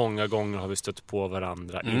 hur många gånger har vi stött på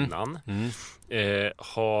varandra innan?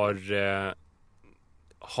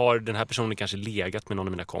 Har den här personen kanske legat med någon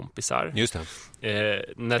av mina kompisar? Just det.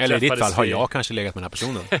 Eller i ditt fall har jag kanske legat med den här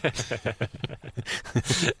personen.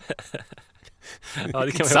 Ja,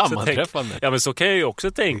 det kan man sammanträffande. Ja, men så kan jag ju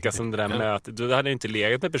också tänka som det där mötet. Du hade inte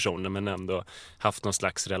legat med personen men ändå haft någon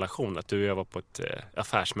slags relation. Att du och jag var på ett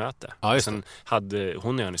affärsmöte. Ja, och sen hade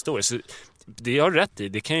hon och jag en historia. Så det jag har rätt i,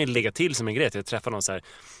 det kan ju lägga till som en grej. Jag träffar någon så här,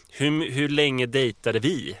 hur länge dejtade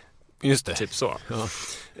vi? Just det. Typ så. Ja.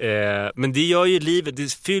 Men det gör ju livet,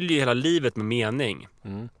 det fyller ju hela livet med mening.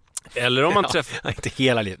 Eller om man träffar... inte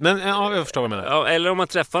hela livet, men jag förstår vad du menar. Ja, eller om man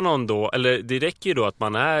träffar någon då, eller det räcker ju då att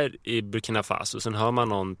man är i Burkina Faso och sen hör man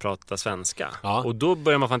någon prata svenska. Ja. Och då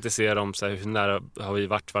börjar man fantisera om så här, hur nära har vi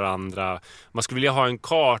varit varandra. Man skulle vilja ha en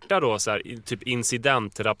karta då, så här, typ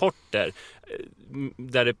incidentrapporter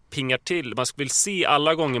där det pingar till. Man skulle vilja se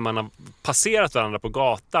alla gånger man har passerat varandra på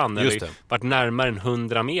gatan eller varit närmare än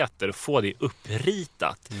 100 meter och få det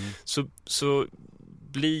uppritat. Så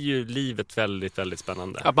blir ju livet väldigt, väldigt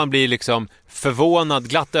spännande. Att man blir liksom förvånad,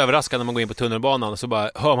 glatt överraskad när man går in på tunnelbanan och så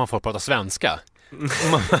bara hör man folk prata svenska.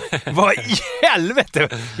 Vad i helvete?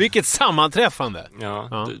 Vilket sammanträffande.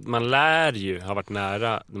 Ja. Man lär ju ha varit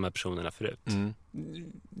nära de här personerna förut.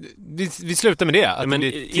 Vi slutar med det. Men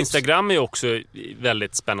Instagram är också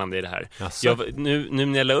väldigt spännande i det här. Nu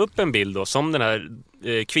när jag la upp en bild då, som den här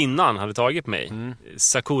kvinnan hade tagit mig,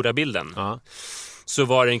 Sakura-bilden. Så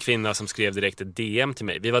var det en kvinna som skrev direkt ett DM till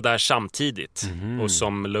mig. Vi var där samtidigt och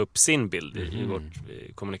som la upp sin bild i vår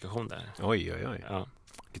kommunikation där. Oj. Ja.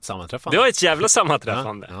 Ett sammanträffande. Det var ett jävla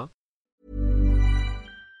sammanträffande. Ja.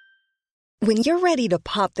 When you're ready to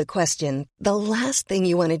pop the question, the last thing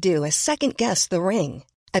you want to do is second guess the ring.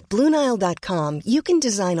 At BlueNile.com you can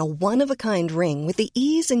design a one-of-a-kind ring with the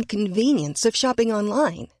ease and convenience of shopping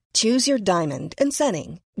online. Choose your diamond and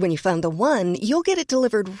setting. When you find the one, you'll get it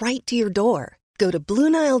delivered right to your door. Go to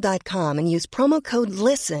BlueNile.com and use promo code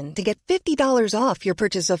LISTEN to get $50 off your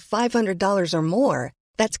purchase of $500 or more.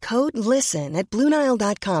 That's code LISTEN at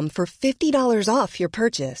BlueNile.com for $50 off your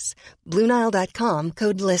purchase. BlueNile.com,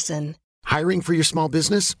 code LISTEN. Hiring for your small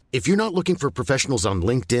business? If you're not looking for professionals on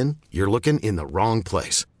LinkedIn, you're looking in the wrong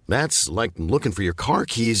place. That's like looking for your car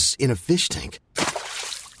keys in a fish tank.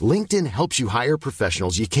 LinkedIn helps you hire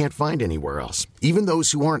professionals you can't find anywhere else, even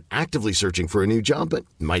those who aren't actively searching for a new job but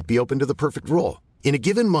might be open to the perfect role. In a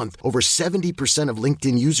given month, over 70% of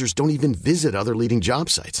LinkedIn users don't even visit other leading job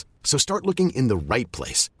sites. So start looking in the right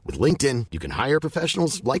place. With LinkedIn, you can hire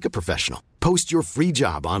professionals like a professional. Post your free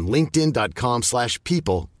job on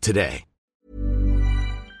linkedin.com/people today.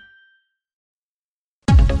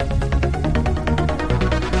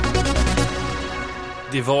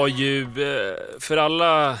 Det var ju för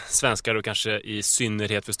alla svenskar och kanske i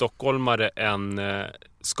synnerhet för stockholmare en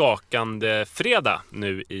skakande fredag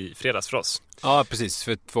nu i fredags för oss. Ja, precis.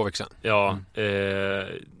 För 2 veckor sedan. Ja,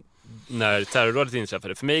 när terrordådet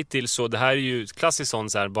inträffade. För mig till så, det här är ju klassiskt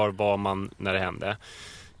sånt så här, var var man när det hände.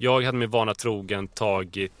 Jag hade med vana trogen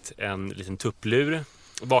tagit en liten tupplur.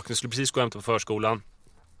 Vaknade, skulle precis gå hem till förskolan.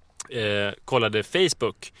 Kollade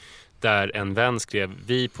Facebook där en vän skrev: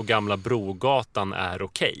 vi på Gamla Brogatan är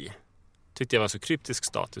okej. Tyckte jag var så kryptisk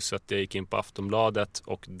status så att jag gick in på Aftonbladet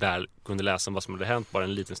och där kunde läsa om vad som hade hänt bara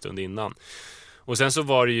en liten stund innan. Och sen så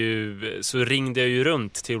var det ju, så ringde jag ju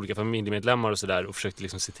runt till olika familjemedlemmar och sådär och försökte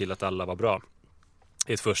liksom se till att alla var bra.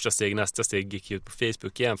 Ett första steg, nästa steg gick jag ut på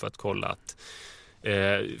Facebook igen för att kolla att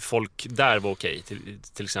folk där var okej.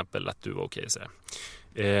 Till exempel att du var okej.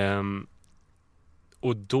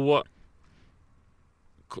 Och då,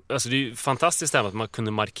 alltså det är ju fantastiskt att man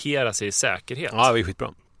kunde markera sig i säkerhet. Ja, det var ju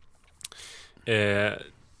skitbra.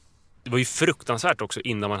 Det var ju fruktansvärt också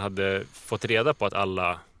innan man hade fått reda på att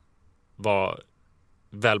alla var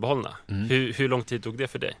välbehållna. Hur lång tid tog det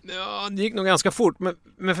för dig? Ja, det gick nog ganska fort.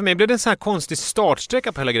 Men för mig blev det en så här konstig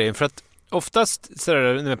startsträcka på hela grejen. För att oftast så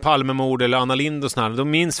där, med Palmemord eller Anna Lindh och sådär, då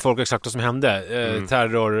minns folk exakt vad som hände.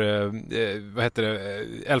 Terror,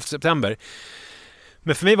 11 september.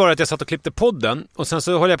 Men för mig var det att jag satt och klippte podden och sen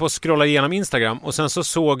så höll jag på att scrolla igenom Instagram och sen så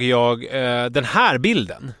såg jag den här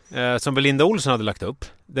bilden som Belinda Olsson hade lagt upp.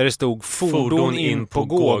 Där det stod fordon in på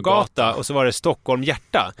gågata och så var det Stockholm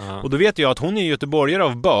hjärta. Och då vet jag att hon är göteborgare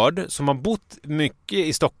av börd som har bott mycket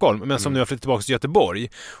i Stockholm men som nu har flyttat tillbaka till Göteborg.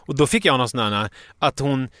 Och då fick jag någon sån här att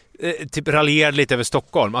hon typ raljerade lite över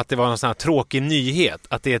Stockholm, att det var en sån här tråkig nyhet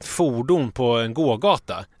att det är ett fordon på en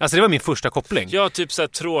gågata. Alltså det var min första koppling. Ja, typ så här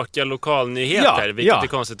tråkiga lokalnyheter, vilket är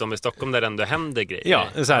konstigt om i Stockholm där det ändå händer grejer.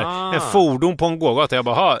 Ja, så här, en fordon på en gågata. Jag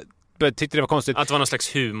bara, tyckte det var konstigt. Att det var någon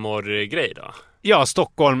slags humorgrej då? Ja,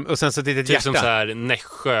 Stockholm och sen så ett hjärta. Som så här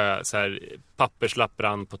Nässjö, så här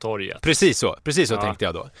papperslappran på torget. Precis så tänkte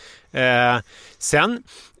jag då. Sen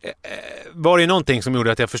var det ju någonting som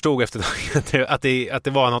gjorde att jag förstod efter att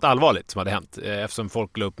det var något allvarligt som hade hänt. Eftersom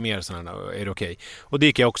folk la upp mer sådana, är det okej? Och det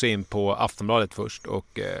gick jag också in på Aftonbladet först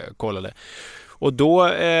och kollade. Och då,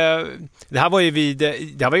 det här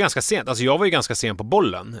var ju ganska sent. Alltså jag var ju ganska sen på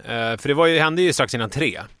bollen. För det hände ju strax innan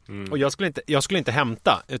 3. Och jag skulle inte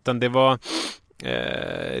hämta, utan det var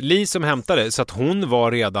Li som hämtade, så att hon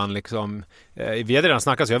var redan liksom, vi hade redan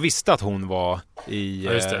snackat så jag visste att hon var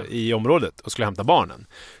i området och skulle hämta barnen.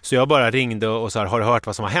 Så jag bara ringde och så här, har du hört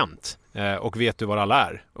vad som har hänt? Och vet du var alla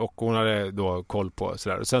är? Och hon hade då koll på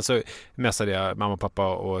sådär. Och sen så messade jag mamma, pappa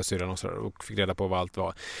och syrran och sådär och fick reda på vad allt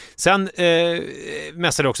var. Sen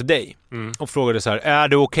messade jag också dig och frågade så här: är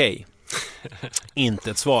du okej?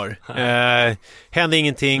 Inte ett svar. Hände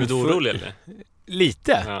ingenting. Är du orolig eller?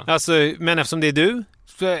 Lite. Ja. Alltså, men eftersom det är du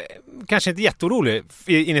så kanske inte jätteorolig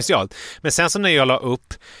initialt. Men sen så när jag la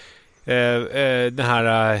upp den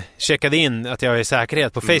här checkade in att jag är i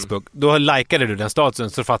säkerhet på Facebook, då likade du den statusen,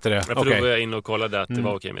 så fattade jag. Då var jag in och kollade att det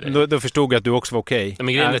var okej med dig. Då förstod jag att du också var okej.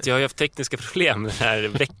 Men grejen är att jag har ju haft tekniska problem den här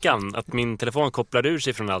veckan, att min telefon kopplar ur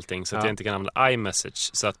sig från allting så att jag inte kan använda iMessage,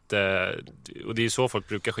 så att, och det är ju så folk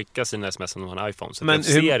brukar skicka sina sms om de har en iPhone, så jag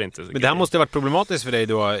ser inte. Men det här måste ha varit problematiskt för dig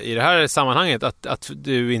då i det här sammanhanget, att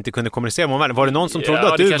du inte kunde kommunicera med omvärlden. Var det någon som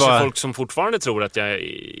trodde att du var... Ja, det kanske folk som fortfarande tror att jag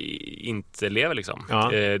inte lever liksom. Ja.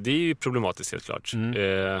 Det är ju problematiskt helt klart.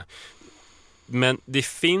 Men det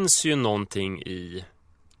finns ju någonting i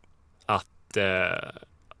att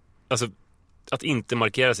alltså att inte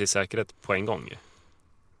markera sig i säkerhet på en gång.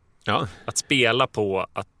 Ja. Att spela på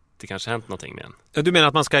att det kanske hänt någonting med en. Du menar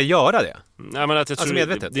att man ska göra det? Nej, men att jag tror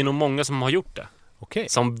det är nog många som har gjort det. Okay.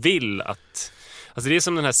 Som vill att... Alltså det är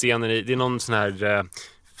som den här scenen i... Det är någon sån här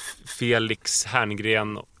Felix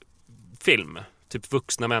Herngren-film. Typ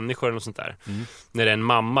vuxna människor eller något sånt där. När det är en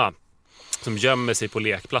mamma som gömmer sig på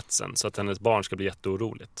lekplatsen så att hennes barn ska bli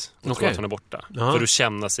jätteoroligt. Och tror att hon är borta. Aha. För att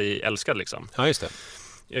känna sig älskad liksom. Ja, just det.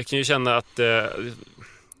 Jag kan ju känna att...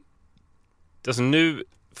 alltså nu...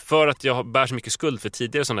 För att jag bär så mycket skuld för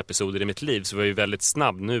tidigare sådana episoder i mitt liv, så var jag ju väldigt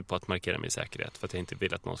snabb nu på att markera mig i säkerhet. För att jag inte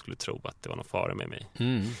ville att någon skulle tro att det var någon fara med mig.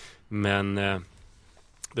 Men det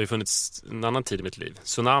har ju funnits en annan tid i mitt liv.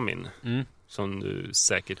 Tsunamin. Som du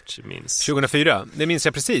säkert minns. 2004, det minns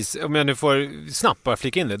jag precis. Om jag nu får snabbt bara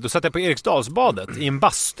flika in det. Då satt jag på Eriksdalsbadet i en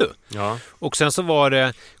bastu. Ja. Och sen så var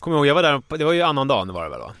det, kommer jag ihåg, jag var där, det var ju annan dag, var det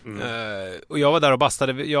väl då. Och jag var där och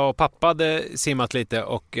bastade. Jag och pappa hade simmat lite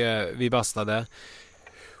och vi bastade.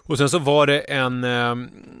 Och sen så var det en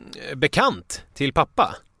bekant till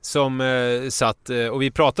pappa som satt, och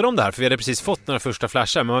vi pratade om det här för vi hade precis fått några första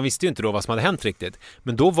flashar, men man visste ju inte då vad som hade hänt riktigt.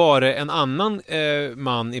 Men då var det en annan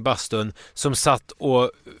man i bastun som satt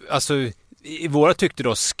och, alltså i våra tyckte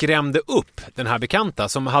då, skrämde upp den här bekanta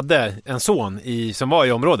som hade en son som var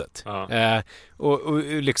i området. Ja.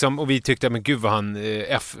 Och vi tyckte, men gud vad han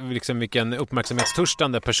liksom vilken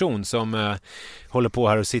uppmärksamhetstörstande person som håller på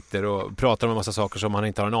här och sitter och pratar om en massa saker som han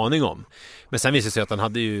inte har en aning om. Men sen visade det sig att han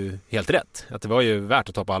hade ju helt rätt. Att det var ju värt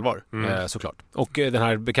att ta på allvar, såklart. Och den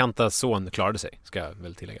här bekanta son klarade sig, ska jag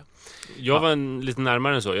väl tillägga. Jag var lite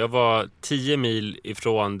närmare än så. Jag var 10 mil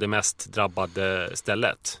ifrån det mest drabbade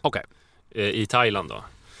stället. Okej. I Thailand då.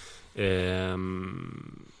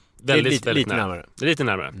 Väldigt närmare. Lite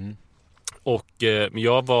närmare. Och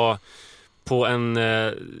jag var på en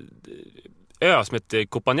ö som heter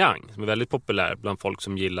Koh Phangan, som är väldigt populär bland folk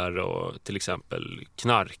som gillar att till exempel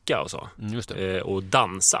knarka och så. Just det. Och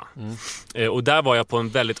dansa. Och där var jag på en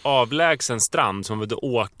väldigt avlägsen strand som man behövde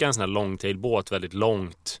åka en sån här longtailbåt väldigt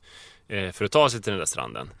långt för att ta sig till den där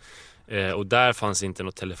stranden. Och där fanns inte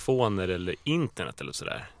några telefoner eller internet eller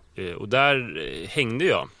sådär. Och där hängde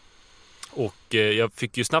jag. Och jag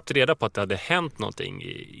fick ju snabbt reda på att det hade hänt någonting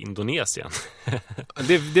i Indonesien.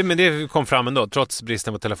 Men det kom fram ändå, trots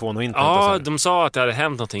bristen på telefon och internet. Ja, de sa att det hade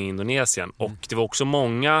hänt någonting i Indonesien. Och det var också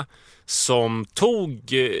många som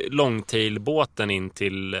tog longtailbåten in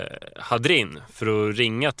till Hadrin för att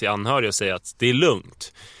ringa till anhöriga och säga att det är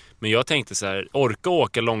lugnt. Men jag tänkte så här, orka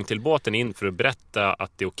åka långtailbåten in för att berätta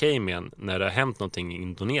att det är okej med en när det har hänt någonting i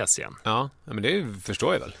Indonesien. Ja, men det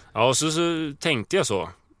förstår jag väl. Ja, och så tänkte jag så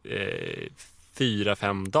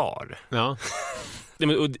 4-5 dagar. Ja.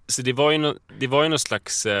 Så det var ju någon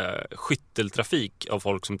slags skytteltrafik av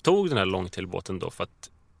folk som tog den här långtailbåten då för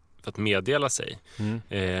att meddela sig.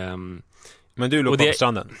 Men du låg på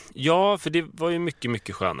stranden? Ja, för det var ju mycket,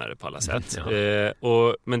 mycket skönare på alla sätt.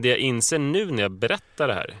 Men det jag inser nu när jag berättar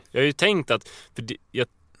det här, jag har ju tänkt att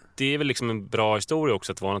det är väl liksom en bra historia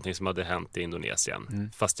också att det var någonting som hade hänt i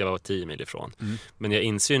Indonesien, fast jag var 10 mil ifrån. Men jag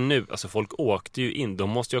inser ju nu, alltså folk åkte ju in, de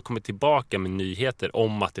måste ju ha kommit tillbaka med nyheter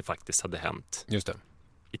om att det faktiskt hade hänt. Just det.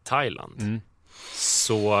 I Thailand.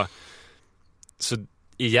 Så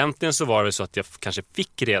egentligen så var det så att jag kanske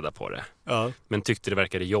fick reda på det. Ja. Men tyckte det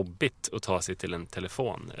verkade jobbigt att ta sig till en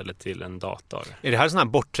telefon eller till en dator. Är det här sådana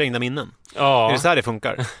här bortträngda minnen? Ja. Är det så här det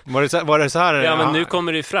funkar? Var det så här? Ja, men nu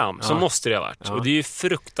kommer det fram. Så måste det ha varit. Ja. Och det är ju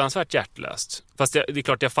fruktansvärt hjärtlöst. Fast det är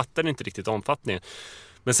klart, jag fattade inte riktigt omfattningen.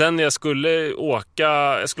 Men sen när jag skulle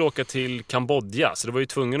åka till Kambodja, så det var ju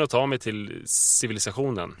tvungen att ta mig till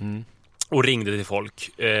civilisationen. Och ringde till folk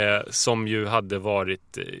som ju hade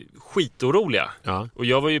varit skitoroliga. Ja. Och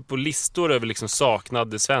jag var ju på listor över liksom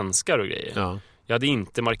saknade svenskar och grejer. Ja. Jag hade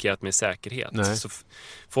inte markerat med säkerhet. Nej. Så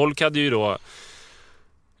folk hade ju då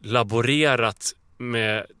laborerat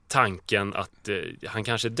med tanken att han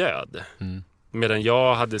kanske är död. Medan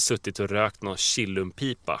jag hade suttit och rökt någon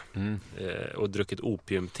chillumpipa och druckit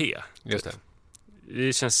opiumte. Just det.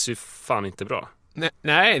 Det känns ju fan inte bra.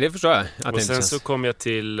 Nej, det förstår jag. Att och sen så kom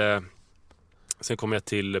jag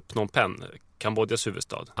till Phnom Penh, Kambodjas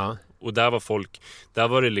huvudstad. Ja. Och där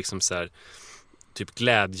var det liksom så här typ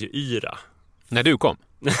glädjeyra. När du kom?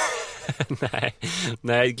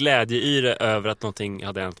 Nej, glädjeyra över att någonting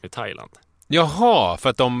hade hänt med Thailand. Jaha, för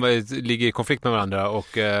att de ligger i konflikt med varandra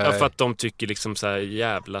och... Ja, för att de tycker liksom så här,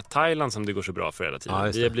 jävla Thailand som det går så bra för hela tiden.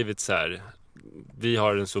 Ja, vi har blivit så här, vi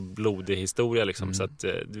har en så blodig historia liksom, så att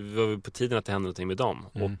det var på tiden att det hände någonting med dem.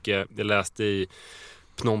 Och jag läste i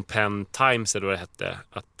Phnom Penh Times, eller vad det hette,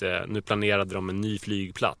 att nu planerade de en ny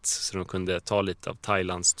flygplats så de kunde ta lite av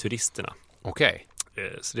Thailands turisterna. Okej.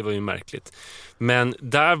 Så det var ju märkligt. Men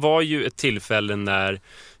där var ju ett tillfälle när,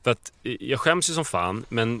 för att jag skäms ju som fan,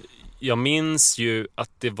 men jag minns ju att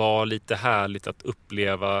det var lite härligt att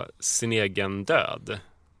uppleva sin egen död.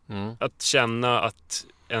 Att känna att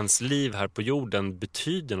ens liv här på jorden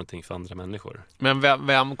betyder någonting för andra människor. Men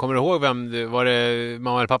vem kommer du ihåg var det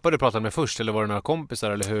mamma eller pappa du pratade med först, eller var det några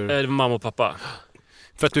kompisar, eller hur? Det var mamma och pappa.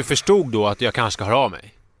 För att du förstod då att jag kanske ska höra av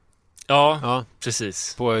mig. Ja,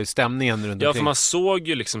 precis. På stämningen runt omkring. Ja, för man såg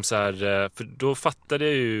ju liksom så här, för då fattade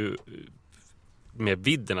jag ju med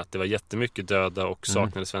vidden att det var jättemycket döda och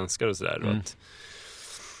saknade svenskar och sådär. Och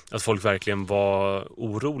att folk verkligen var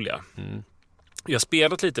oroliga. Jag har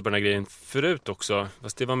spelat lite på den här grejen förut också,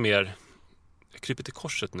 fast det var mer, jag kryper till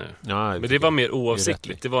korset nu. Ja, men det var mer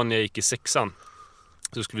oavsiktligt. Det var när jag gick i 6:an.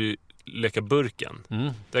 Så skulle vi leka burken.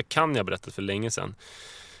 Det kan jag berätta för länge sedan.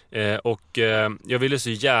 Och jag ville så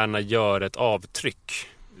gärna göra ett avtryck.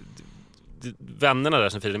 Vännerna där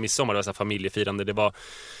som firade midsommar, det var så här familjefirande. Det var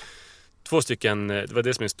 2 stycken, det var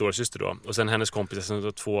det som är min stora syster då. Och sen hennes kompisar som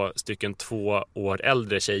var 2 stycken 2 år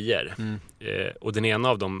äldre tjejer. Och den ena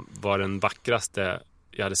av dem var den vackraste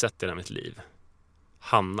jag hade sett i hela mitt liv.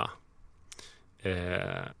 Hanna.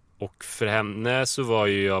 Och för henne så var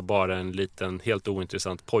ju jag bara en liten, helt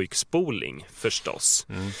ointressant pojkspoling förstås.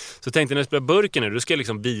 Så tänkte jag, när jag spelar burken nu, då ska jag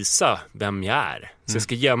liksom visa vem jag är. Så jag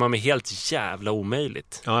ska gömma mig helt jävla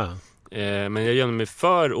omöjligt. Ja. Men jag gömde mig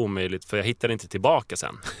för omöjligt, för jag hittade inte tillbaka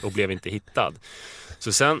sen och blev inte hittad.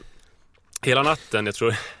 Så sen hela natten, jag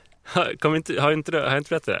tror, har jag inte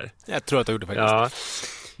berättat det här? Jag tror att jag gjorde det faktiskt. Ja.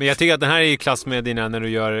 Men jag tycker att den här är i klass med dina när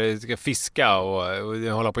du ska fiska och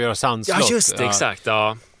hålla på att göra sandslott. Ja, just det, exakt.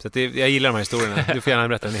 Ja. Så att jag gillar de här historierna. Du får gärna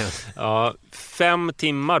berätta den igen. Ja, 5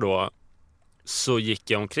 timmar då så gick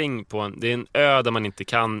jag omkring på det är en ö där man inte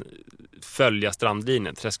kan följa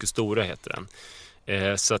strandlinjen. Träskö Stora heter den.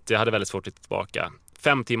 Så att jag hade väldigt svårt att hitta tillbaka.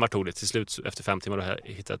 5 timmar tog det till slut. Efter 5 timmar då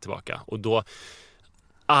hittade jag tillbaka. Och då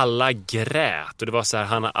alla grät. Och det var så här,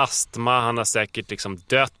 han har astma, han har säkert liksom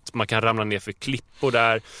dött. Man kan ramla ner för klippor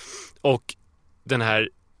där. Och den här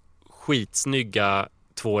skitsnygga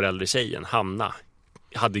 2 år äldre tjejen, Hanna,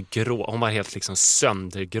 hon var helt liksom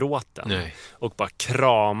söndergråten. Nej. Och bara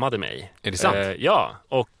kramade mig. Är det sant? Ja,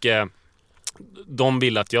 och de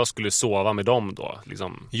ville att jag skulle sova med dem då.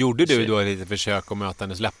 Liksom. Gjorde du då ett litet försök att möta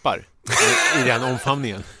hennes läppar i den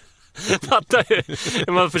omfamningen? Fattar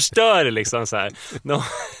du? Man förstör det liksom så här.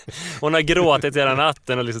 Hon har gråtit hela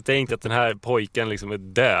natten och liksom tänkt att den här pojken liksom är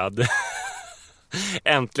död.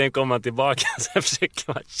 Äntligen kommer han tillbaka, så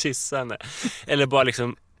försöker man kyssa henne. Eller bara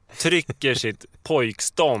liksom trycker sitt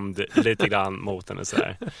pojkstånd lite grann mot henne så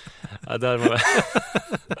här. Ja, där var...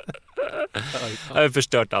 Jag har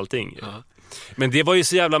förstört allting. Ja. Men det var ju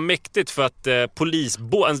så jävla mäktigt, för att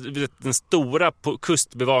den stora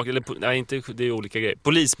kustbevakningen, nej, inte, det är olika grejer.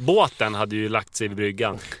 Polisbåten hade ju lagt sig vid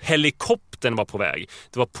bryggan. Helikoptern var på väg.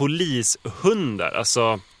 Det var polishundar.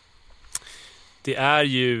 Alltså, det är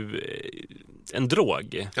ju en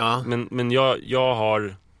drog. Ja. Men jag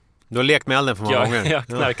har... Du har lekt med elden för många gånger. Jag har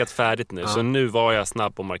knarkat färdigt nu, så nu var jag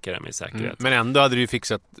snabb på att markera mig i säkerhet. Men ändå hade du ju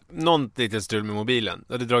fixat någon liten strul med mobilen.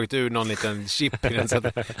 Du hade dragit ur någon liten chip i den, så att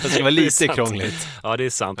det ska vara lite krångligt. Ja, det är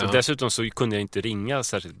sant. Ja. Och dessutom så kunde jag inte ringa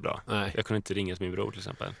särskilt bra. Nej. Jag kunde inte ringa till min bror till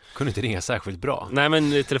exempel. Kunde inte ringa särskilt bra? Nej,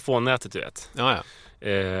 men telefonnätet, du vet. Ja.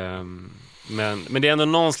 Men det är ändå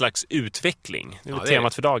någon slags utveckling. Det är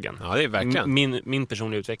temat för dagen. Ja, det är verkligen. Min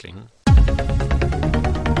personliga utveckling.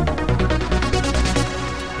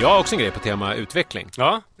 Jag har också en grej på tema utveckling.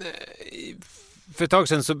 Ja. För ett tag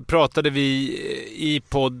sedan så pratade vi i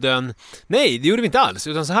podden... Nej, det gjorde vi inte alls.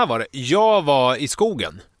 Utan så här var det. Jag var i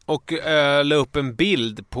skogen och la upp en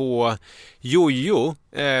bild på jojo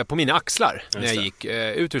på mina axlar när jag gick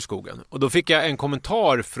ut ur skogen. Och då fick jag en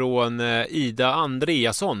kommentar från Ida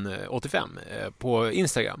Andreasson, 85, på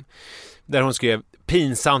Instagram. Där hon skrev: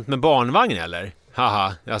 pinsamt med barnvagn eller?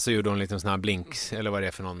 Haha, alltså gjorde hon lite sån här blinks, eller vad det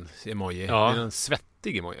är för någon emoji. Ja. En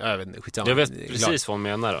svettig emoji. Jag vet precis vad hon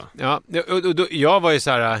menar då. Ja, och jag var ju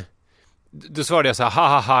så här... då svarade jag så här,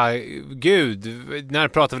 haha, gud, när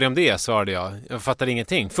pratade vi om det, svarade jag. Jag fattade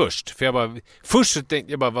ingenting först. För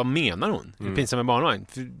jag bara, vad menar hon? Det pinsamt med barnvagn.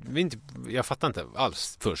 Jag fattar inte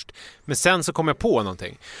alls först. Men sen så kom jag på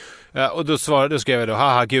någonting. Och då skrev jag då,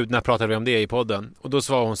 haha, gud, när pratade vi om det i podden? Och då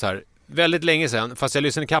svarade hon så här, väldigt länge sedan, fast jag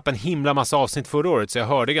lyssnade ikapp en himla massa avsnitt förra året, så jag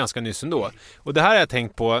hörde ganska nyss ändå. Och det här har jag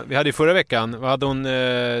tänkt på, vi hade ju förra veckan, vad hade hon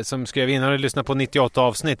som skrev in, hade lyssnat på 98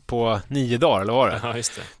 avsnitt på 9 dagar, eller vad var det? Ja,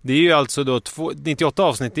 just det. Det är ju alltså då 98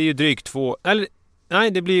 avsnitt, det är ju drygt 2, eller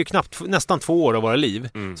nej, det blir ju nästan 2 år av våra liv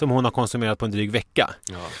som hon har konsumerat på en dryg vecka.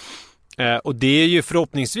 Ja. Och det är ju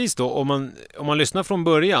förhoppningsvis då, om man lyssnar från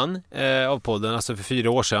början av podden, alltså för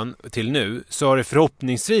 4 år sedan till nu, så har det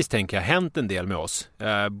förhoppningsvis, tänker jag, hänt en del med oss.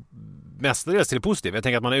 Mestadels till det positiva. Jag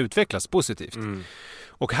tänker att man har utvecklats positivt.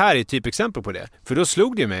 Och här är ett typexempel på det. För då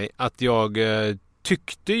slog det mig att jag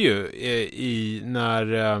tyckte ju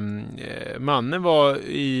när mannen var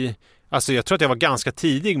i... Alltså jag tror att jag var ganska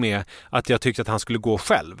tidig med att jag tyckte att han skulle gå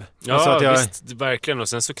själv. Ja, alltså att visst, verkligen. Och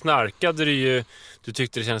sen så knarkade du ju... Du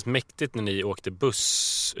tyckte det kändes mäktigt när ni åkte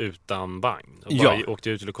buss utan vagn. Och bara åkte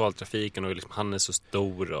ut i lokaltrafiken och liksom, han är så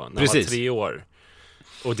stor. Och när han var 3 år...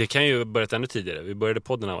 Och det kan ju börjat ännu tidigare. Vi började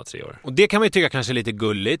podden när han var 3 år. Och det kan man ju tycka kanske är lite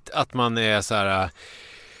gulligt. Att man är så här...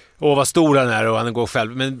 vad stor han är och han går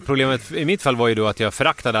själv. Men problemet i mitt fall var ju då att jag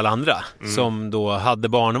föraktade alla andra. Som då hade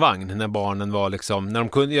barnvagn. När barnen var liksom... När de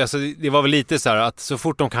kunde, alltså, det var väl lite så här att så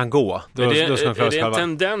fort de kan gå. Då ska de klara sig själva. Är det en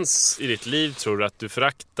tendens i ditt liv, tror du, att du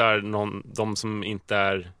föraktar de som inte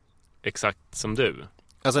är exakt som du?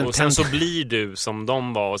 Alltså och sen så blir du som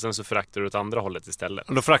de var och sen så föraktar du åt andra hållet istället.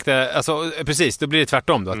 Och då föraktar jag, alltså precis, då blir det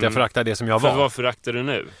tvärtom då, att jag föraktar det som jag var. För vad föraktar du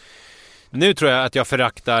nu? Nu tror jag att jag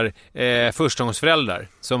föraktar förstagångsföräldrar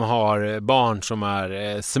som har barn som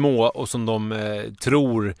är små och som de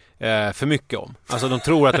tror för mycket om. Alltså de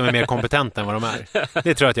tror att de är mer kompetenta än vad de är.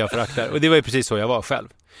 Det tror jag att jag föraktar. Och det var ju precis så jag var själv.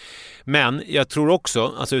 Men jag tror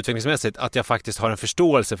också, alltså utvecklingsmässigt, att jag faktiskt har en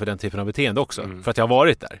förståelse för den typen av beteende också. För att jag har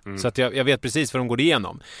varit där. Så att jag vet precis vad de går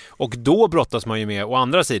igenom. Och då brottas man ju med, å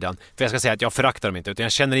andra sidan, för jag ska säga att jag föraktar dem inte, utan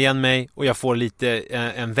jag känner igen mig och jag får lite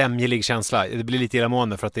en vämjelig känsla. Det blir lite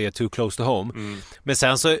illamående för att det är too close to home. Men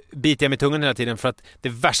sen så biter jag mig tungan hela tiden, för att det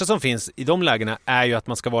värsta som finns i de lägena är ju att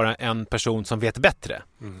man ska vara en person som vet bättre.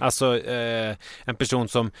 Alltså en person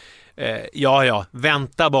som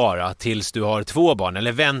vänta bara tills du har 2 barn,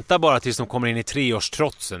 eller vänta bara tills de kommer in i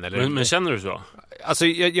 3-årstrotsen eller... Men känner du så? Alltså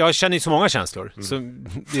jag känner ju så många känslor. Så,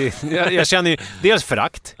 jag känner ju dels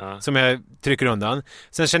förakt som jag trycker undan.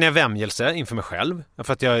 Sen känner jag vämjelse inför mig själv,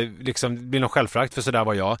 för att jag liksom blir någon självförakt, för sådär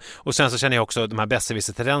var jag. Och sen så känner jag också de här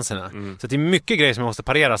besserwisser-tendenserna. Så det är mycket grejer som jag måste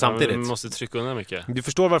parera samtidigt. Du måste trycka undan mycket. Du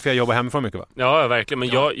förstår varför jag jobbar hemifrån mycket, va? Ja, verkligen. Men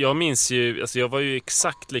jag minns ju, alltså jag var ju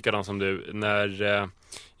exakt likadan som du när...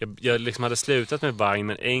 Jag liksom hade slutat med vagn,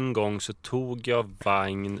 men en gång så tog jag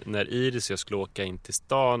vagn när Iris och jag skulle åka in till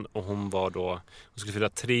stan, och hon skulle fylla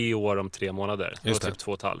 3 år om 3 månader. Det var typ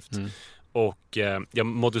 2,5. Och jag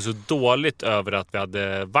mådde så dåligt över att vi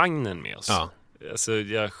hade vagnen med oss. Ja. Alltså,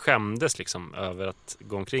 jag skämdes liksom över att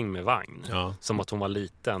gå omkring med vagn. Ja. Som att hon var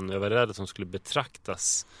liten. Jag var rädd att hon skulle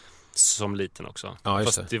betraktas som liten också. Ja,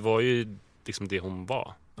 fast det var ju liksom det hon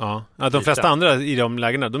var. Ja, de flesta andra i de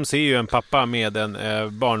lägena, de ser ju en pappa med en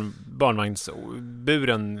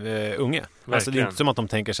barnvagnsburen unge. Alltså det är inte som att de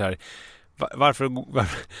tänker så här,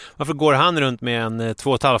 varför går han runt med en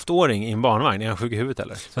 2,5-åring i en barnvagn? Är han sjuk i huvudet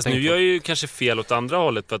eller? Fast nu gör jag ju kanske fel åt andra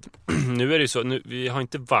hållet, för att nu är det ju så, vi har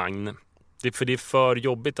inte vagn. För det är för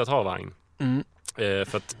jobbigt att ha vagn.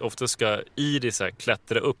 För att ofta ska Iris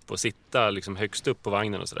klättra upp och sitta liksom högst upp på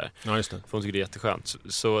vagnen och sådär. Ja, just det. För hon tycker det är jätteskönt.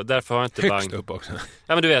 Så därför har jag inte vagn. Högst upp också.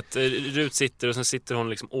 Ja, men du vet, Rut sitter och sen sitter hon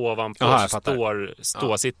liksom ovanpå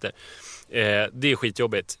och sitter. Det är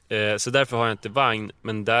skitjobbigt. Så därför har jag inte vagn.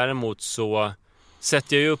 Men däremot så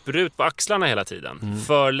sätter jag ju upp Rut på axlarna hela tiden.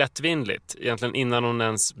 För lättvindigt. Egentligen innan hon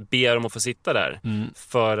ens ber om att få sitta där.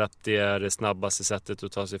 För att det är det snabbaste sättet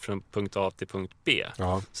att ta sig från punkt A till punkt B.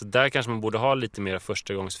 Ja. Så där kanske man borde ha lite mer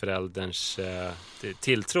förstagångsförälderns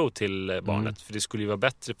tilltro till barnet. För det skulle ju vara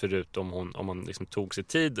bättre för Rut om man liksom tog sig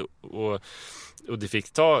tid och det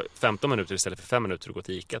fick ta 15 minuter istället för 5 minuter att gå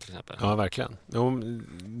till Ica till exempel. Ja, verkligen.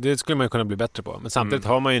 Det skulle man ju kunna bli bättre på. Men samtidigt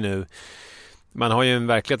har man ju nu... Man har ju en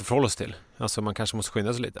verklighet att förhålla sig till. Alltså man kanske måste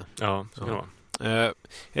skynda sig lite. Ja, så kan det vara.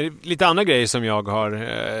 Lite andra grejer som jag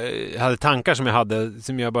hade tankar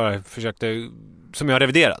som jag bara försökte, som jag har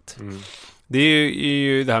reviderat. Det är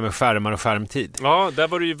ju det här med skärmar och skärmtid. Ja, där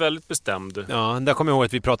var du ju väldigt bestämd. Ja, där kommer jag ihåg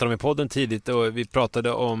att vi pratade om i podden tidigt och vi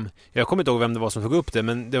pratade om, jag kommer inte ihåg vem det var som tog upp det,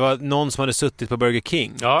 men det var någon som hade suttit på Burger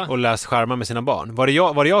King och läst skärmar med sina barn.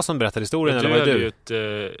 Var det jag som berättade historien eller var det du? Du hade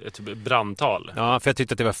ju ett brandtal. Ja, för jag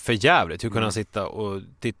tyckte att det var för jävligt. Hur kunde han sitta och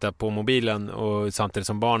titta på mobilen och samtidigt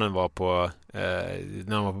som barnen var på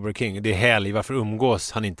när han var på Burger King. Det är helg, varför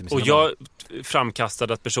umgås han inte med sina barn? Och jag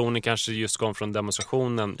framkastade att personen kanske just kom från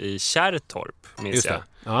demonstrationen i Kärrtorp, minns jag.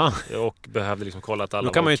 Ja. Och behövde liksom kolla att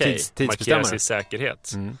alla var okej. Markera sin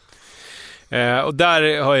säkerhet. Och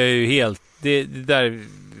där har jag ju helt... Det där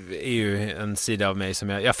är ju en sida av mig som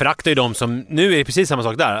jag föraktar ju dem som... Nu är det precis samma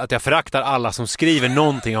sak där. Att jag föraktar alla som skriver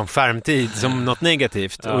någonting om skärmtid som något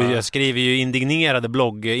negativt. Ja. Och jag skriver ju indignerade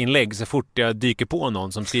blogginlägg så fort jag dyker på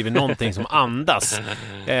någon som skriver någonting som andas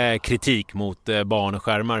kritik mot barn och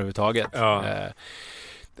skärmar överhuvudtaget. Ja.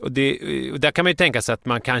 Och där kan man ju tänka sig att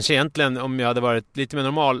man kanske egentligen, om jag hade varit lite mer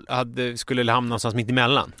normal, skulle hamna någonstans mitt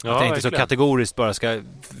emellan. Ja, att jag inte så kategoriskt bara ska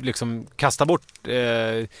liksom kasta bort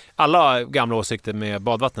alla gamla åsikter med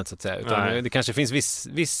badvattnet så att säga. Utan det kanske finns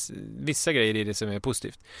vissa grejer i det som är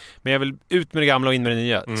positivt. Men jag vill ut med det gamla och in med det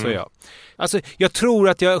nya, så är jag. Alltså, jag tror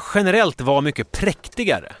att jag generellt var mycket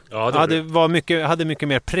präktigare. Ja, hade mycket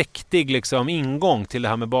mer präktig liksom, ingång till det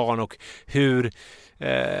här med barn och hur...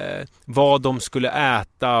 vad de skulle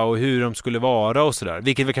äta och hur de skulle vara och sådär.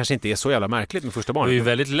 Vilket väl kanske inte är så jävla märkligt med första barnet. Det är ju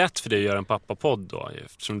väldigt lätt för dig att göra en pappapodd då,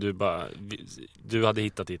 eftersom du hade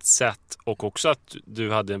hittat ditt sätt och också att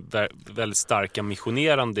du hade väldigt starka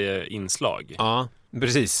missionerande inslag. Ja,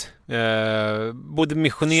 precis. Både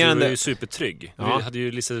missionerande... Så du är ju supertrygg. Ja. Du hade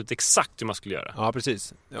ju listat ut exakt hur man skulle göra. Ja,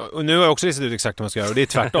 precis. Och nu har jag också listat ut exakt hur man ska göra och det är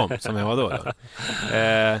tvärtom som jag var då.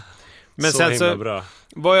 Men så sen så bra.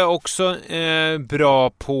 Var jag också bra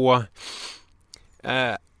på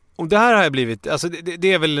och det här har jag blivit, alltså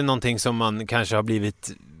det är väl någonting som man kanske har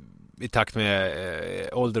blivit i takt med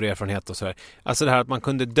ålder och erfarenhet och sådär. Alltså det här att man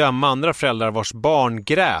kunde döma andra föräldrar vars barn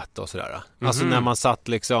grät och sådär. Alltså när man satt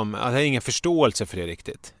liksom, jag hade ingen förståelse för det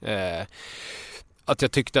riktigt. Att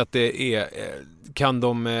jag tyckte att det är kan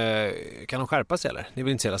de skärpa sig eller? Det är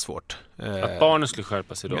väl inte så jävla svårt. Att barnen skulle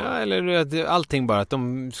skärpa sig då? Ja, eller allting bara. Att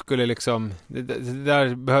de skulle liksom... Det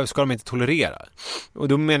där ska de inte tolerera. Och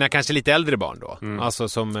då menar jag kanske lite äldre barn då. Alltså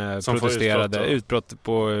som protesterade. Utbrott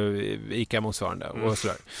på ICA motsvarande och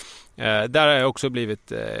sådär. Där har jag också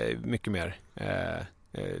blivit mycket mer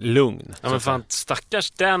lugn. Ja, men fan,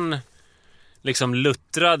 stackars den... liksom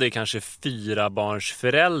luttrade kanske 4-barns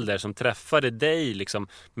förälder som träffade dig liksom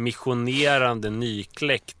missionerande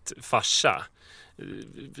nykläckt farsa.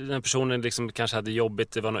 Den personen liksom kanske hade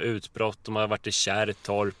jobbigt, det var något utbrott, de hade varit i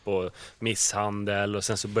Kärrtorp och misshandel och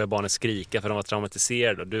sen så började barnet skrika för de var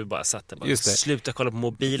traumatiserade och du bara satt där bara, sluta kolla på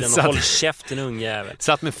mobilen och håll käften ungjävel.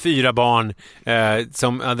 Satt med 4 barn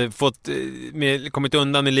som hade kommit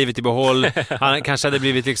undan med livet i behåll. Han kanske hade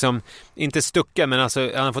blivit liksom inte stucken men alltså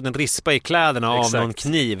han hade fått en rispa i kläderna av någon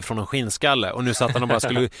kniv från en skinnskalle och nu satt han och bara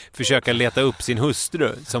skulle försöka leta upp sin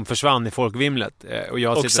hustru som försvann i folkvimlet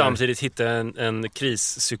och samtidigt hitta en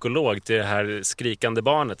krispsykolog till det här skrikande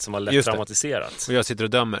barnet som var lätt traumatiserat. Och jag sitter och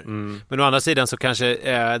dömer. Men å andra sidan så kanske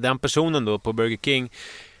den personen då på Burger King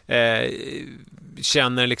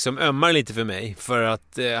känner liksom ömmar lite för mig för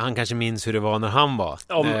att han kanske minns hur det var när han var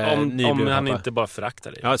om han inte bara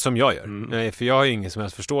föraktar dig. Ja, som jag gör. För jag har ju ingen som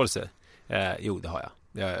helst förståelse. Jo, det har jag.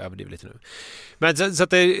 Jag överdriver lite nu. Men så att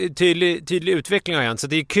det är tydlig utveckling har hänt. Så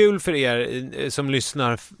det är kul för er som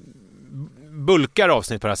lyssnar bulkar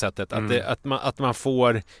avsnitt på det här sättet att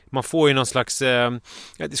man får ju någon slags det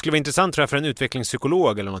skulle vara intressant tror jag för en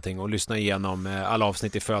utvecklingspsykolog eller någonting och lyssna igenom alla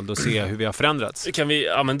avsnitt i följd och se hur vi har förändrats. Kan vi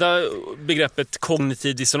använda begreppet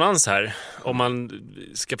kognitiv dissonans här om man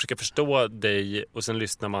ska försöka förstå dig och sen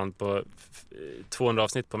lyssnar man på 200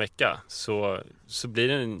 avsnitt på en vecka så blir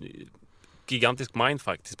det en gigantisk mind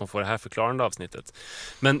faktiskt, man får det här förklarande avsnittet.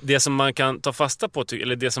 Men det som man kan ta fasta på,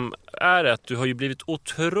 eller det som är att du har ju blivit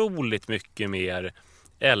otroligt mycket mer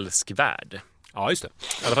älskvärd. Ja, just det.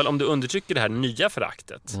 I alla fall om du undertrycker det här nya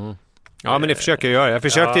föraktet. Ja, men det försöker jag göra. Jag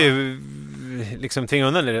försökte ju liksom tvinga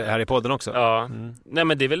undan det här i podden också. Ja, nej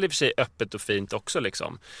men det är väl i och för sig öppet och fint också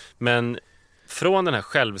liksom. Men från den här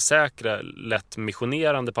självsäkra, lätt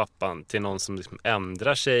missionerande pappan till någon som liksom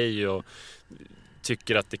ändrar sig och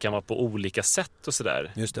tycker att det kan vara på olika sätt och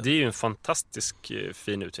sådär. Det är ju en fantastisk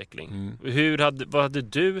fin utveckling. Vad hade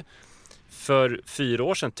du för 4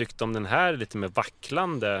 år sedan tyckt om den här lite mer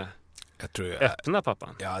vacklande öppna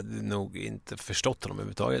pappan? Jag hade nog inte förstått honom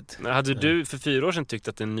överhuvudtaget. Hade du för 4 år sedan tyckt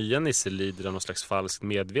att den nya Nisse lider av någon slags falskt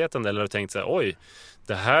medvetande, eller har du tänkt så här, oj,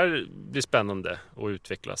 det här blir spännande och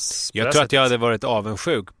utvecklas? Jag tror att jag hade varit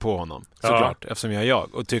avundsjuk på honom, såklart, eftersom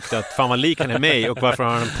jag och tyckte att fan vad lik han är mig, och varför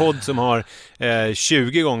har han en podd som har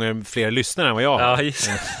 20 gånger fler lyssnare än vad jag har. Ja, just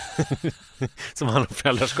som handlar om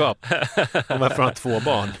föräldraskap. Och varför har han 2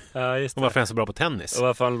 barn. Ja, just det. Och varför är han så bra på tennis. Och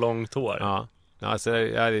varför har han långt hår. Ja. Alltså,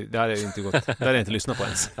 det hade inte gått. Det hade jag inte lyssnat på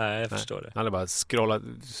ens. Nej, jag förstår det. Han hade bara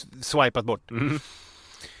swipat bort.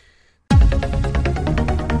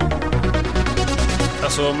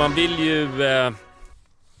 Alltså man vill ju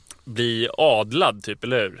bli adlad typ,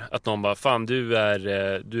 eller hur? Att någon bara, fan du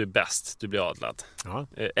är bäst, du blir adlad. Ja.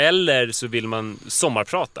 Eller så vill man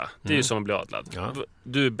sommarprata. Det är ju som att bli adlad. Ja.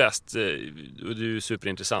 Du är bäst och du är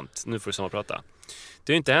superintressant. Nu får du sommarprata.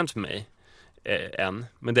 Det har inte hänt för mig än,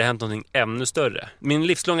 men det har hänt någonting ännu större. Min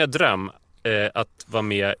livslånga dröm att vara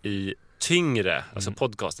med i Tyngre, alltså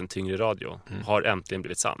podcasten Tyngre Radio, har äntligen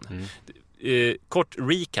blivit sann. Kort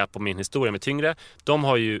recap på min historia med Tyngre. De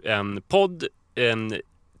har ju en podd, en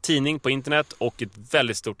tidning på internet och ett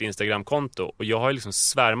väldigt stort Instagramkonto, och jag har liksom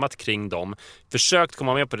svärmat kring dem, försökt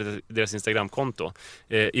komma med på deras Instagramkonto.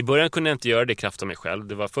 I början kunde jag inte göra det i kraft av mig själv.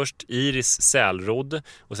 Det var först Iris Sälrod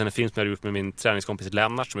och sen en film som jag hade gjort med min träningskompis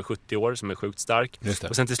Lennart som är 70 år, som är sjukt stark.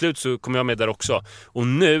 Och sen till slut så kom jag med där också, och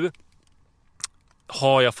nu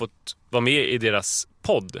har jag fått vara med i deras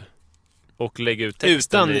podd och lägga ut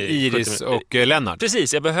texten utan Iris och Lennart.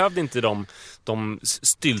 Precis, jag behövde inte de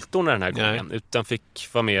styltorna den här gången, utan fick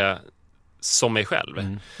vara med som mig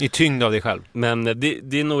själv. I tyngd av dig själv. Men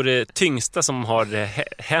det är nog det tyngsta som har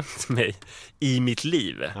hänt mig i mitt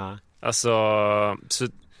liv. Ja. Alltså, så...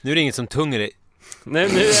 Nu är det inget som tynger dig. Nej,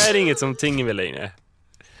 nu är det inget som tynger mig längre.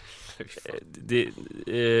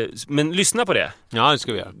 Men lyssna på det. Ja, det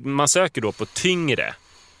ska vi göra. Man söker då på Tyngre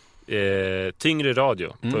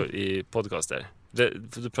radio i podcaster. Då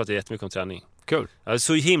pratar jag jättemycket om träning. Kul. Ja,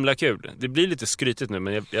 så himla kul. Det blir lite skrytigt nu,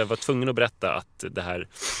 men jag var tvungen att berätta att det här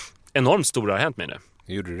enormt stora har hänt mig nu.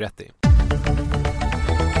 Det gjorde du rätt i.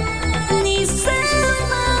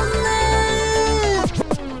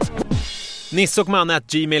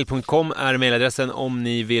 nisseochmanne@gmail.com är mejladressen om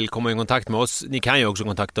ni vill komma i kontakt med oss. Ni kan ju också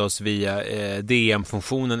kontakta oss via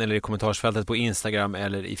DM-funktionen eller i kommentarsfältet på Instagram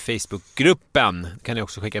eller i Facebookgruppen. Kan ni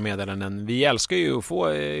också skicka meddelanden. Vi älskar ju att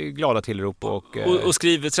få glada tillrop och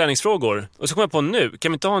skriva träningsfrågor. Och så kommer jag på nu,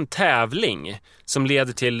 kan vi inte ha en tävling som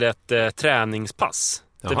leder till ett träningspass?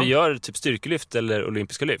 Där vi gör typ styrkelyft eller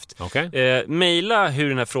olympiska lyft. Okay. Maila hur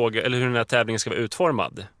den här frågan eller hur den här tävlingen ska vara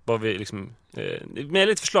utformad. Vad vi liksom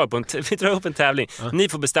maila ett förslag på vi drar upp en tävling. Ni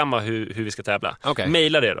får bestämma hur vi ska tävla. Okay.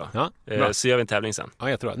 Maila det då. Så gör vi en tävling sen. Ja,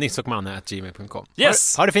 jag tror det. nisseochmanne@gmail.com.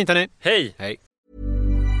 Yes. Ha det fint hörni. Hej. Hej.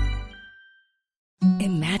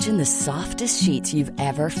 Imagine the softest sheets you've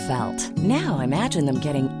ever felt. Now imagine them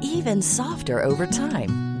getting even softer over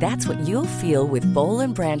time. That's what you'll feel with Boll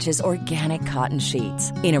 & Branch's organic cotton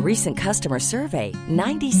sheets. In a recent customer survey,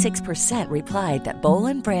 96% replied that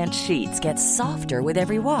Boll & Branch sheets get softer with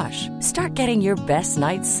every wash. Start getting your best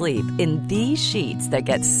night's sleep in these sheets that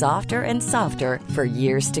get softer and softer for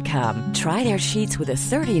years to come. Try their sheets with a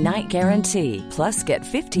 30-night guarantee. Plus, get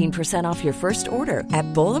 15% off your first order at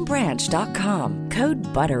bollandbranch.com. Code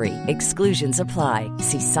BUTTERY. Exclusions apply.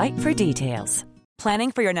 See site for details.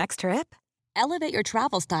 Planning for your next trip? Elevate your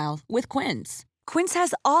travel style with Quince. Quince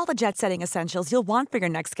has all the jet-setting essentials you'll want for your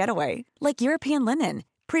next getaway, like European linen,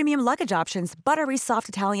 premium luggage options, buttery soft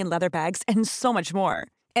Italian leather bags, and so much more.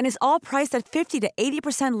 And is all priced at 50 to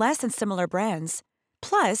 80% less than similar brands.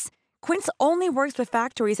 Plus, Quince only works with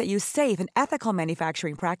factories that use safe and ethical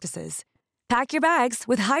manufacturing practices. Pack your bags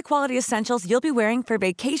with high-quality essentials you'll be wearing for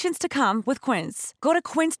vacations to come with Quince. Go to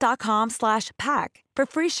quince.com/pack for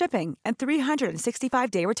free shipping and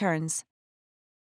 365-day returns.